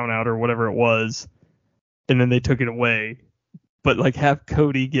disqualification or count out or whatever it was, and then they took it away. But like have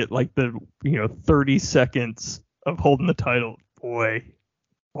Cody get like the 30 seconds of holding the title. Boy,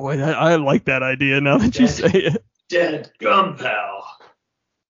 I like that idea now that you say it. Dead gum, pal.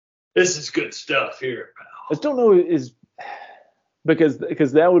 This is good stuff here, I pal. just don't know is because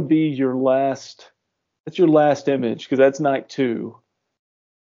that would be your last. That's your last image because that's night 2.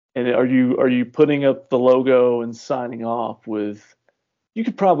 And are you putting up the logo and signing off with? You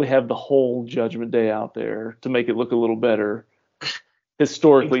could probably have the whole Judgment Day out there to make it look a little better,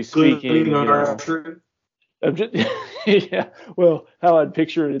 historically speaking. Yeah. Well, how I'd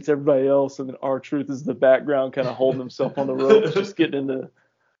picture it, it's everybody else, and then R-Truth is the background, kind of holding himself on the ropes, just getting into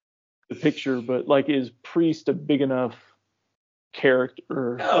the picture. But like, is Priest a big enough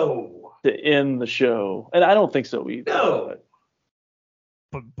character to end the show? And I don't think so either. No.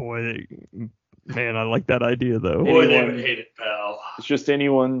 But boy, man, I like that idea though. Boy, they would hate it, pal. It's just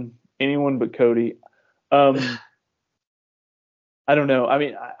anyone but Cody. I don't know. I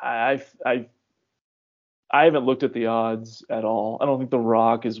mean, I haven't looked at the odds at all. I don't think The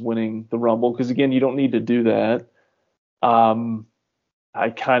Rock is winning the Rumble because, again, you don't need to do that. I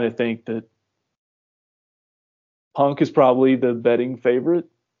kind of think that Punk is probably the betting favorite,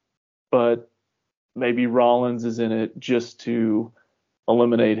 but maybe Rollins is in it just to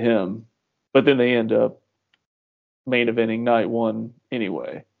eliminate him. But then they end up main eventing night 1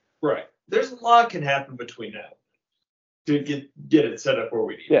 anyway. Right. There's a lot can happen between now to get it set up where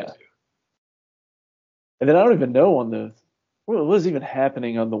we need it to. And then I don't even know what was even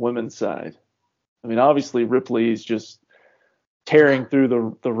happening on the women's side. I mean, obviously Ripley is just tearing through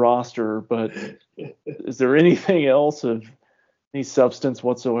the roster, but is there anything else of any substance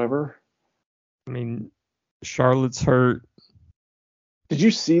whatsoever? I mean, Charlotte's hurt. Did you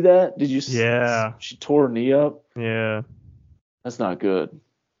see that? Did you? Yeah. She tore her knee up. Yeah. That's not good.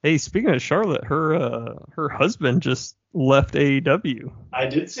 Hey, speaking of Charlotte, her husband just left AEW. I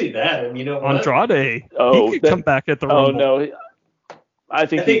did see that, and you know what? Andrade. He could come back at the Rumble. Oh no, I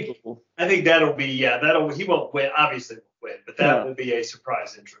think that'll be he won't win, obviously won't win, but that will be a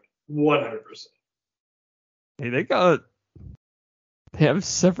surprise entry, 100%. Hey, they have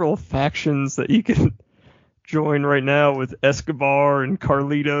several factions that you can join right now with Escobar and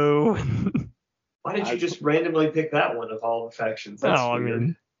Carlito. Why did you just randomly pick that one of all the factions? That's weird. I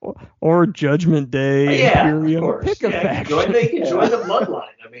mean, or Judgment Day, Imperium. Pick a faction. Join the bloodline.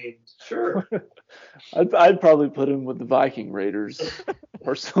 I mean, sure. I'd probably put him with the Viking Raiders,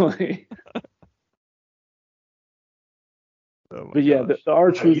 personally. But yeah, the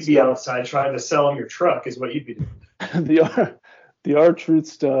R-Truth you'd be outside trying to sell him your truck is what you'd be doing. The R-Truth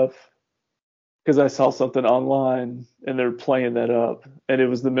stuff, because I saw something online and they're playing that up, and it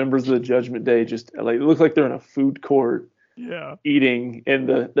was the members of the Judgment Day just like it looked like they're in a food court eating, and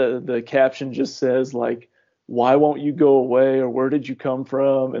the caption just says like, why won't you go away, or where did you come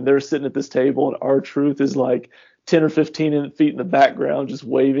from? And they're sitting at this table, and R-Truth is like 10 or 15 feet in the background just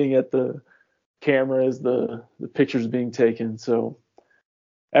waving at the camera as the picture's being taken. So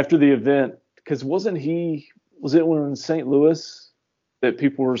after the event, because was it when we were in St. Louis that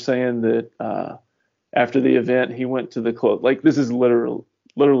people were saying that after the event he went to the club, like this is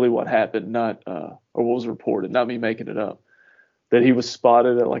literally what happened, not or what was reported, not me making it up, that he was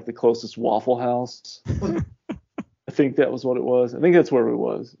spotted at like the closest Waffle House. I think that was what it was. I think that's where we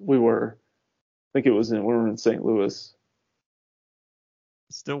were. I think we were in St. Louis.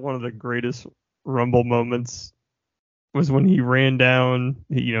 Still one of the greatest Rumble moments was when he ran down,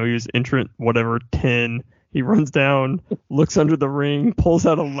 he was entrant, 10. He runs down, looks under the ring, pulls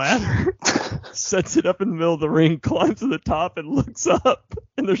out a ladder, sets it up in the middle of the ring, climbs to the top, and looks up,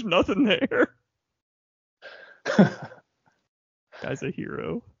 and there's nothing there. Guy's a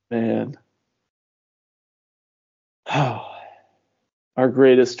hero. Man. Oh, our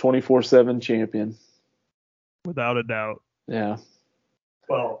greatest 24/7 champion. Without a doubt. Yeah.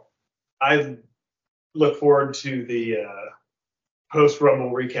 Well, I look forward to the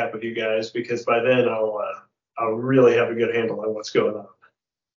post-Rumble recap with you guys, because by then I'll really have a good handle on what's going on.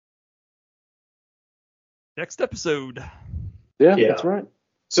 Next episode. Yeah, that's right.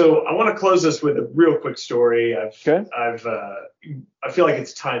 So I want to close this with a real quick story. I feel like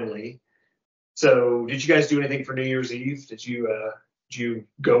it's timely. So did you guys do anything for New Year's Eve? Did you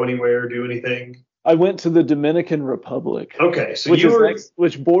go anywhere, do anything? I went to the Dominican Republic. Okay, so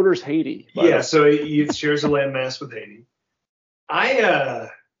which borders Haiti. Yeah, so it shares a landmass with Haiti. I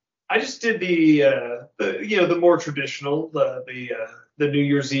just did the more traditional the New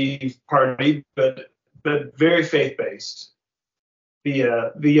Year's Eve party, but very faith based.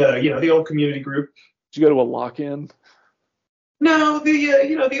 The old community group. Did you go to a lock-in? No,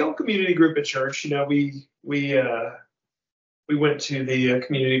 the old community group at church. We went to the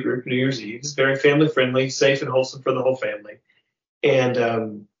community group New Year's Eve. It's very family friendly, safe and wholesome for the whole family.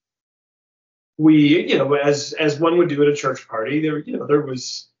 And we, as one would do at a church party, there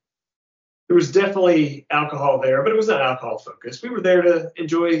was definitely alcohol there, but it was not alcohol focused. We were there to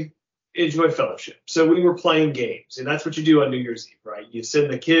enjoy fellowship. So we were playing games, and that's what you do on New Year's Eve, right? You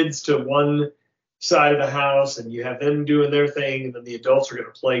send the kids to one side of the house and you have them doing their thing, and then the adults are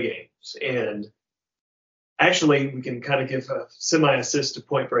going to play games. And actually, we can kind of give a semi-assist to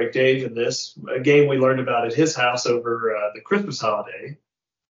Point Break Dave in this, a game we learned about at his house over the Christmas holiday,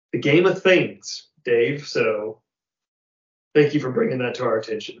 the game of things, Dave. So thank you for bringing that to our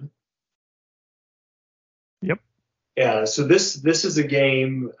attention. Yep. Yeah, so this is a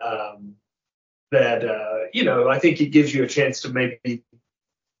game that, I think it gives you a chance to maybe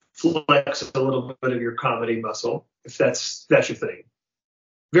flex a little bit of your comedy muscle, if that's your thing.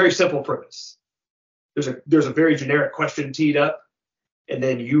 Very simple premise. There's a very generic question teed up, and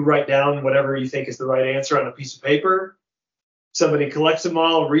then you write down whatever you think is the right answer on a piece of paper. Somebody collects them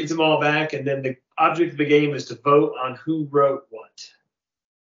all, reads them all back, and then the object of the game is to vote on who wrote what.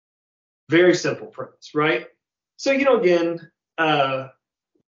 Very simple premise, right? So, again,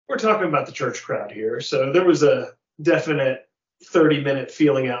 we're talking about the church crowd here. So there was a definite 30-minute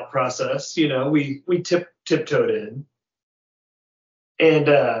feeling out process. We tiptoed in. And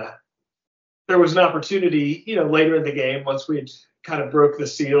there was an opportunity, later in the game, once we had kind of broke the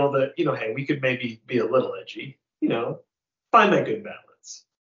seal that, hey, we could maybe be a little edgy, find that good balance.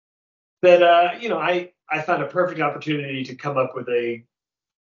 That, I found a perfect opportunity to come up with a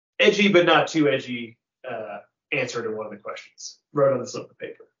edgy but not too edgy answer to one of the questions. Wrote on the slip of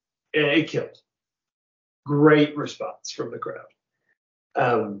paper. It killed. Great response from the crowd.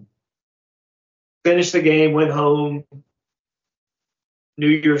 Finished the game, went home. New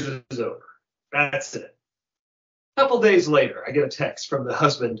Year's is over. That's it. A couple days later, I get a text from the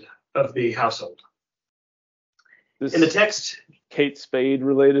husband of the household. This and the text, Kate Spade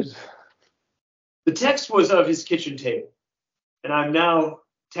related. The text was of his kitchen table. And I'm now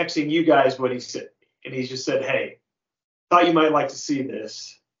texting you guys what he said. And he just said, hey, thought you might like to see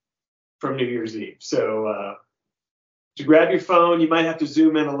this from New Year's Eve. So to grab your phone, you might have to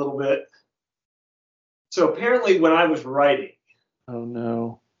zoom in a little bit. So apparently when I was writing, oh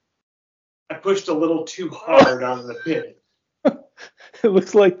no, I pushed a little too hard on the pen. It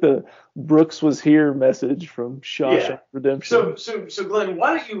looks like the Brooks was here message from Shawshank Redemption. So Glenn,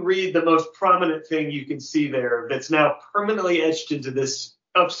 why don't you read the most prominent thing you can see there that's now permanently etched into this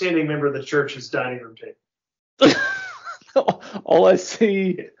upstanding member of the church's dining room table? All I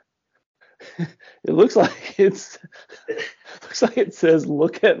see, it looks like it says,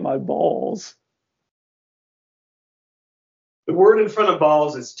 "Look at my balls." The word in front of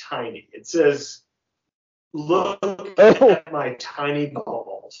balls is tiny. It says, "Look at my tiny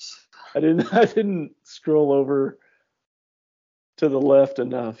balls." I didn't scroll over to the left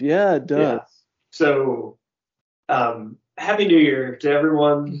enough. Yeah, it does. Yeah. So, Happy New Year to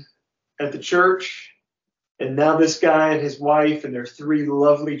everyone at the church. And now this guy and his wife and their 3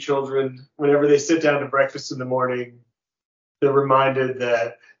 lovely children, whenever they sit down to breakfast in the morning, they're reminded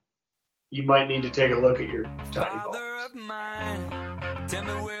that you might need to take a look at your tiny balls. Father of mine, tell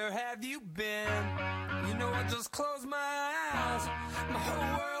me where have you been? I just close my eyes, my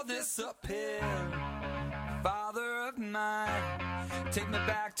whole world is uphill. Father of mine, take me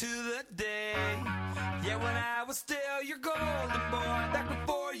back to the day, yeah, when I was still your golden boy, back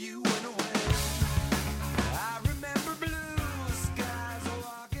before you